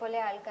എന്നെ പോലെ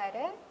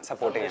ആൾക്കാരെ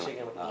സപ്പോർട്ട്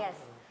ചെയ്യണം.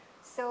 Yes.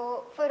 So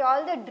for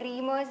all the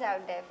dreamers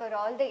out there, for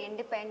all the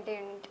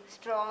independent,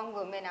 strong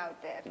women out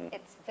there,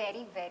 it's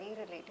very, very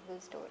relatable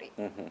story.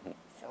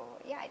 So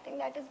yeah, I think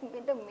that is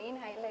the main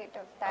highlight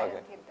of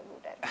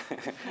Thrivikraman.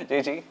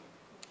 ചേച്ചി,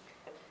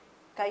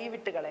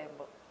 കൈവിട്ട്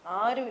കളയുമ്പോൾ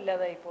ആരും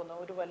ഇല്ലാതായി പോകുന്ന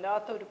ഒരു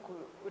വല്ലാത്ത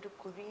ഒരു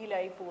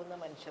കുഴിയിലായി പോകുന്ന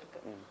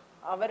മനുഷ്യർക്ക്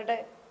അവരുടെ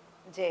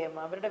ജയം,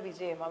 അവരുടെ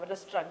വിജയം, അവരുടെ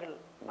സ്ട്രഗിൾ,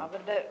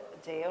 അവരുടെ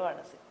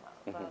ജയമാണ് സിനിമ.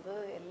 അപ്പൊ അത്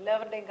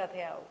എല്ലാവരുടെയും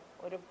കഥയാവും.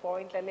 ഒരു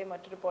പോയിന്റിൽ അല്ലെങ്കിൽ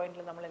മറ്റൊരു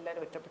പോയിന്റിൽ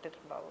നമ്മളെല്ലാവരും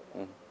ഒറ്റപ്പെട്ടിട്ടുണ്ടാവും.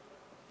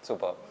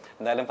 സൂപ്പർ.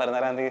 എന്തായാലും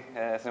 14-ാം തീയതി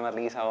സിനിമ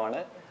റിലീസ് ആവുകയാണ്.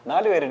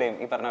 4 പേരുടെയും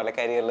ഈ പറഞ്ഞ പോലെ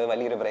കരിയറിൽ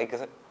വലിയൊരു ബ്രേക്ക്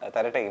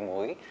തരട്ടെ ഈ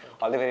movie.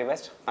 All the very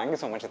best. Thank you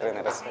so much ഇത്രയും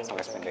നേരം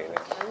സമയം സ്പെൻഡ് ചെയ്തത്.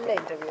 നല്ല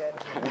ഇന്റർവ്യൂ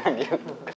ആയിരുന്നു. Thank you.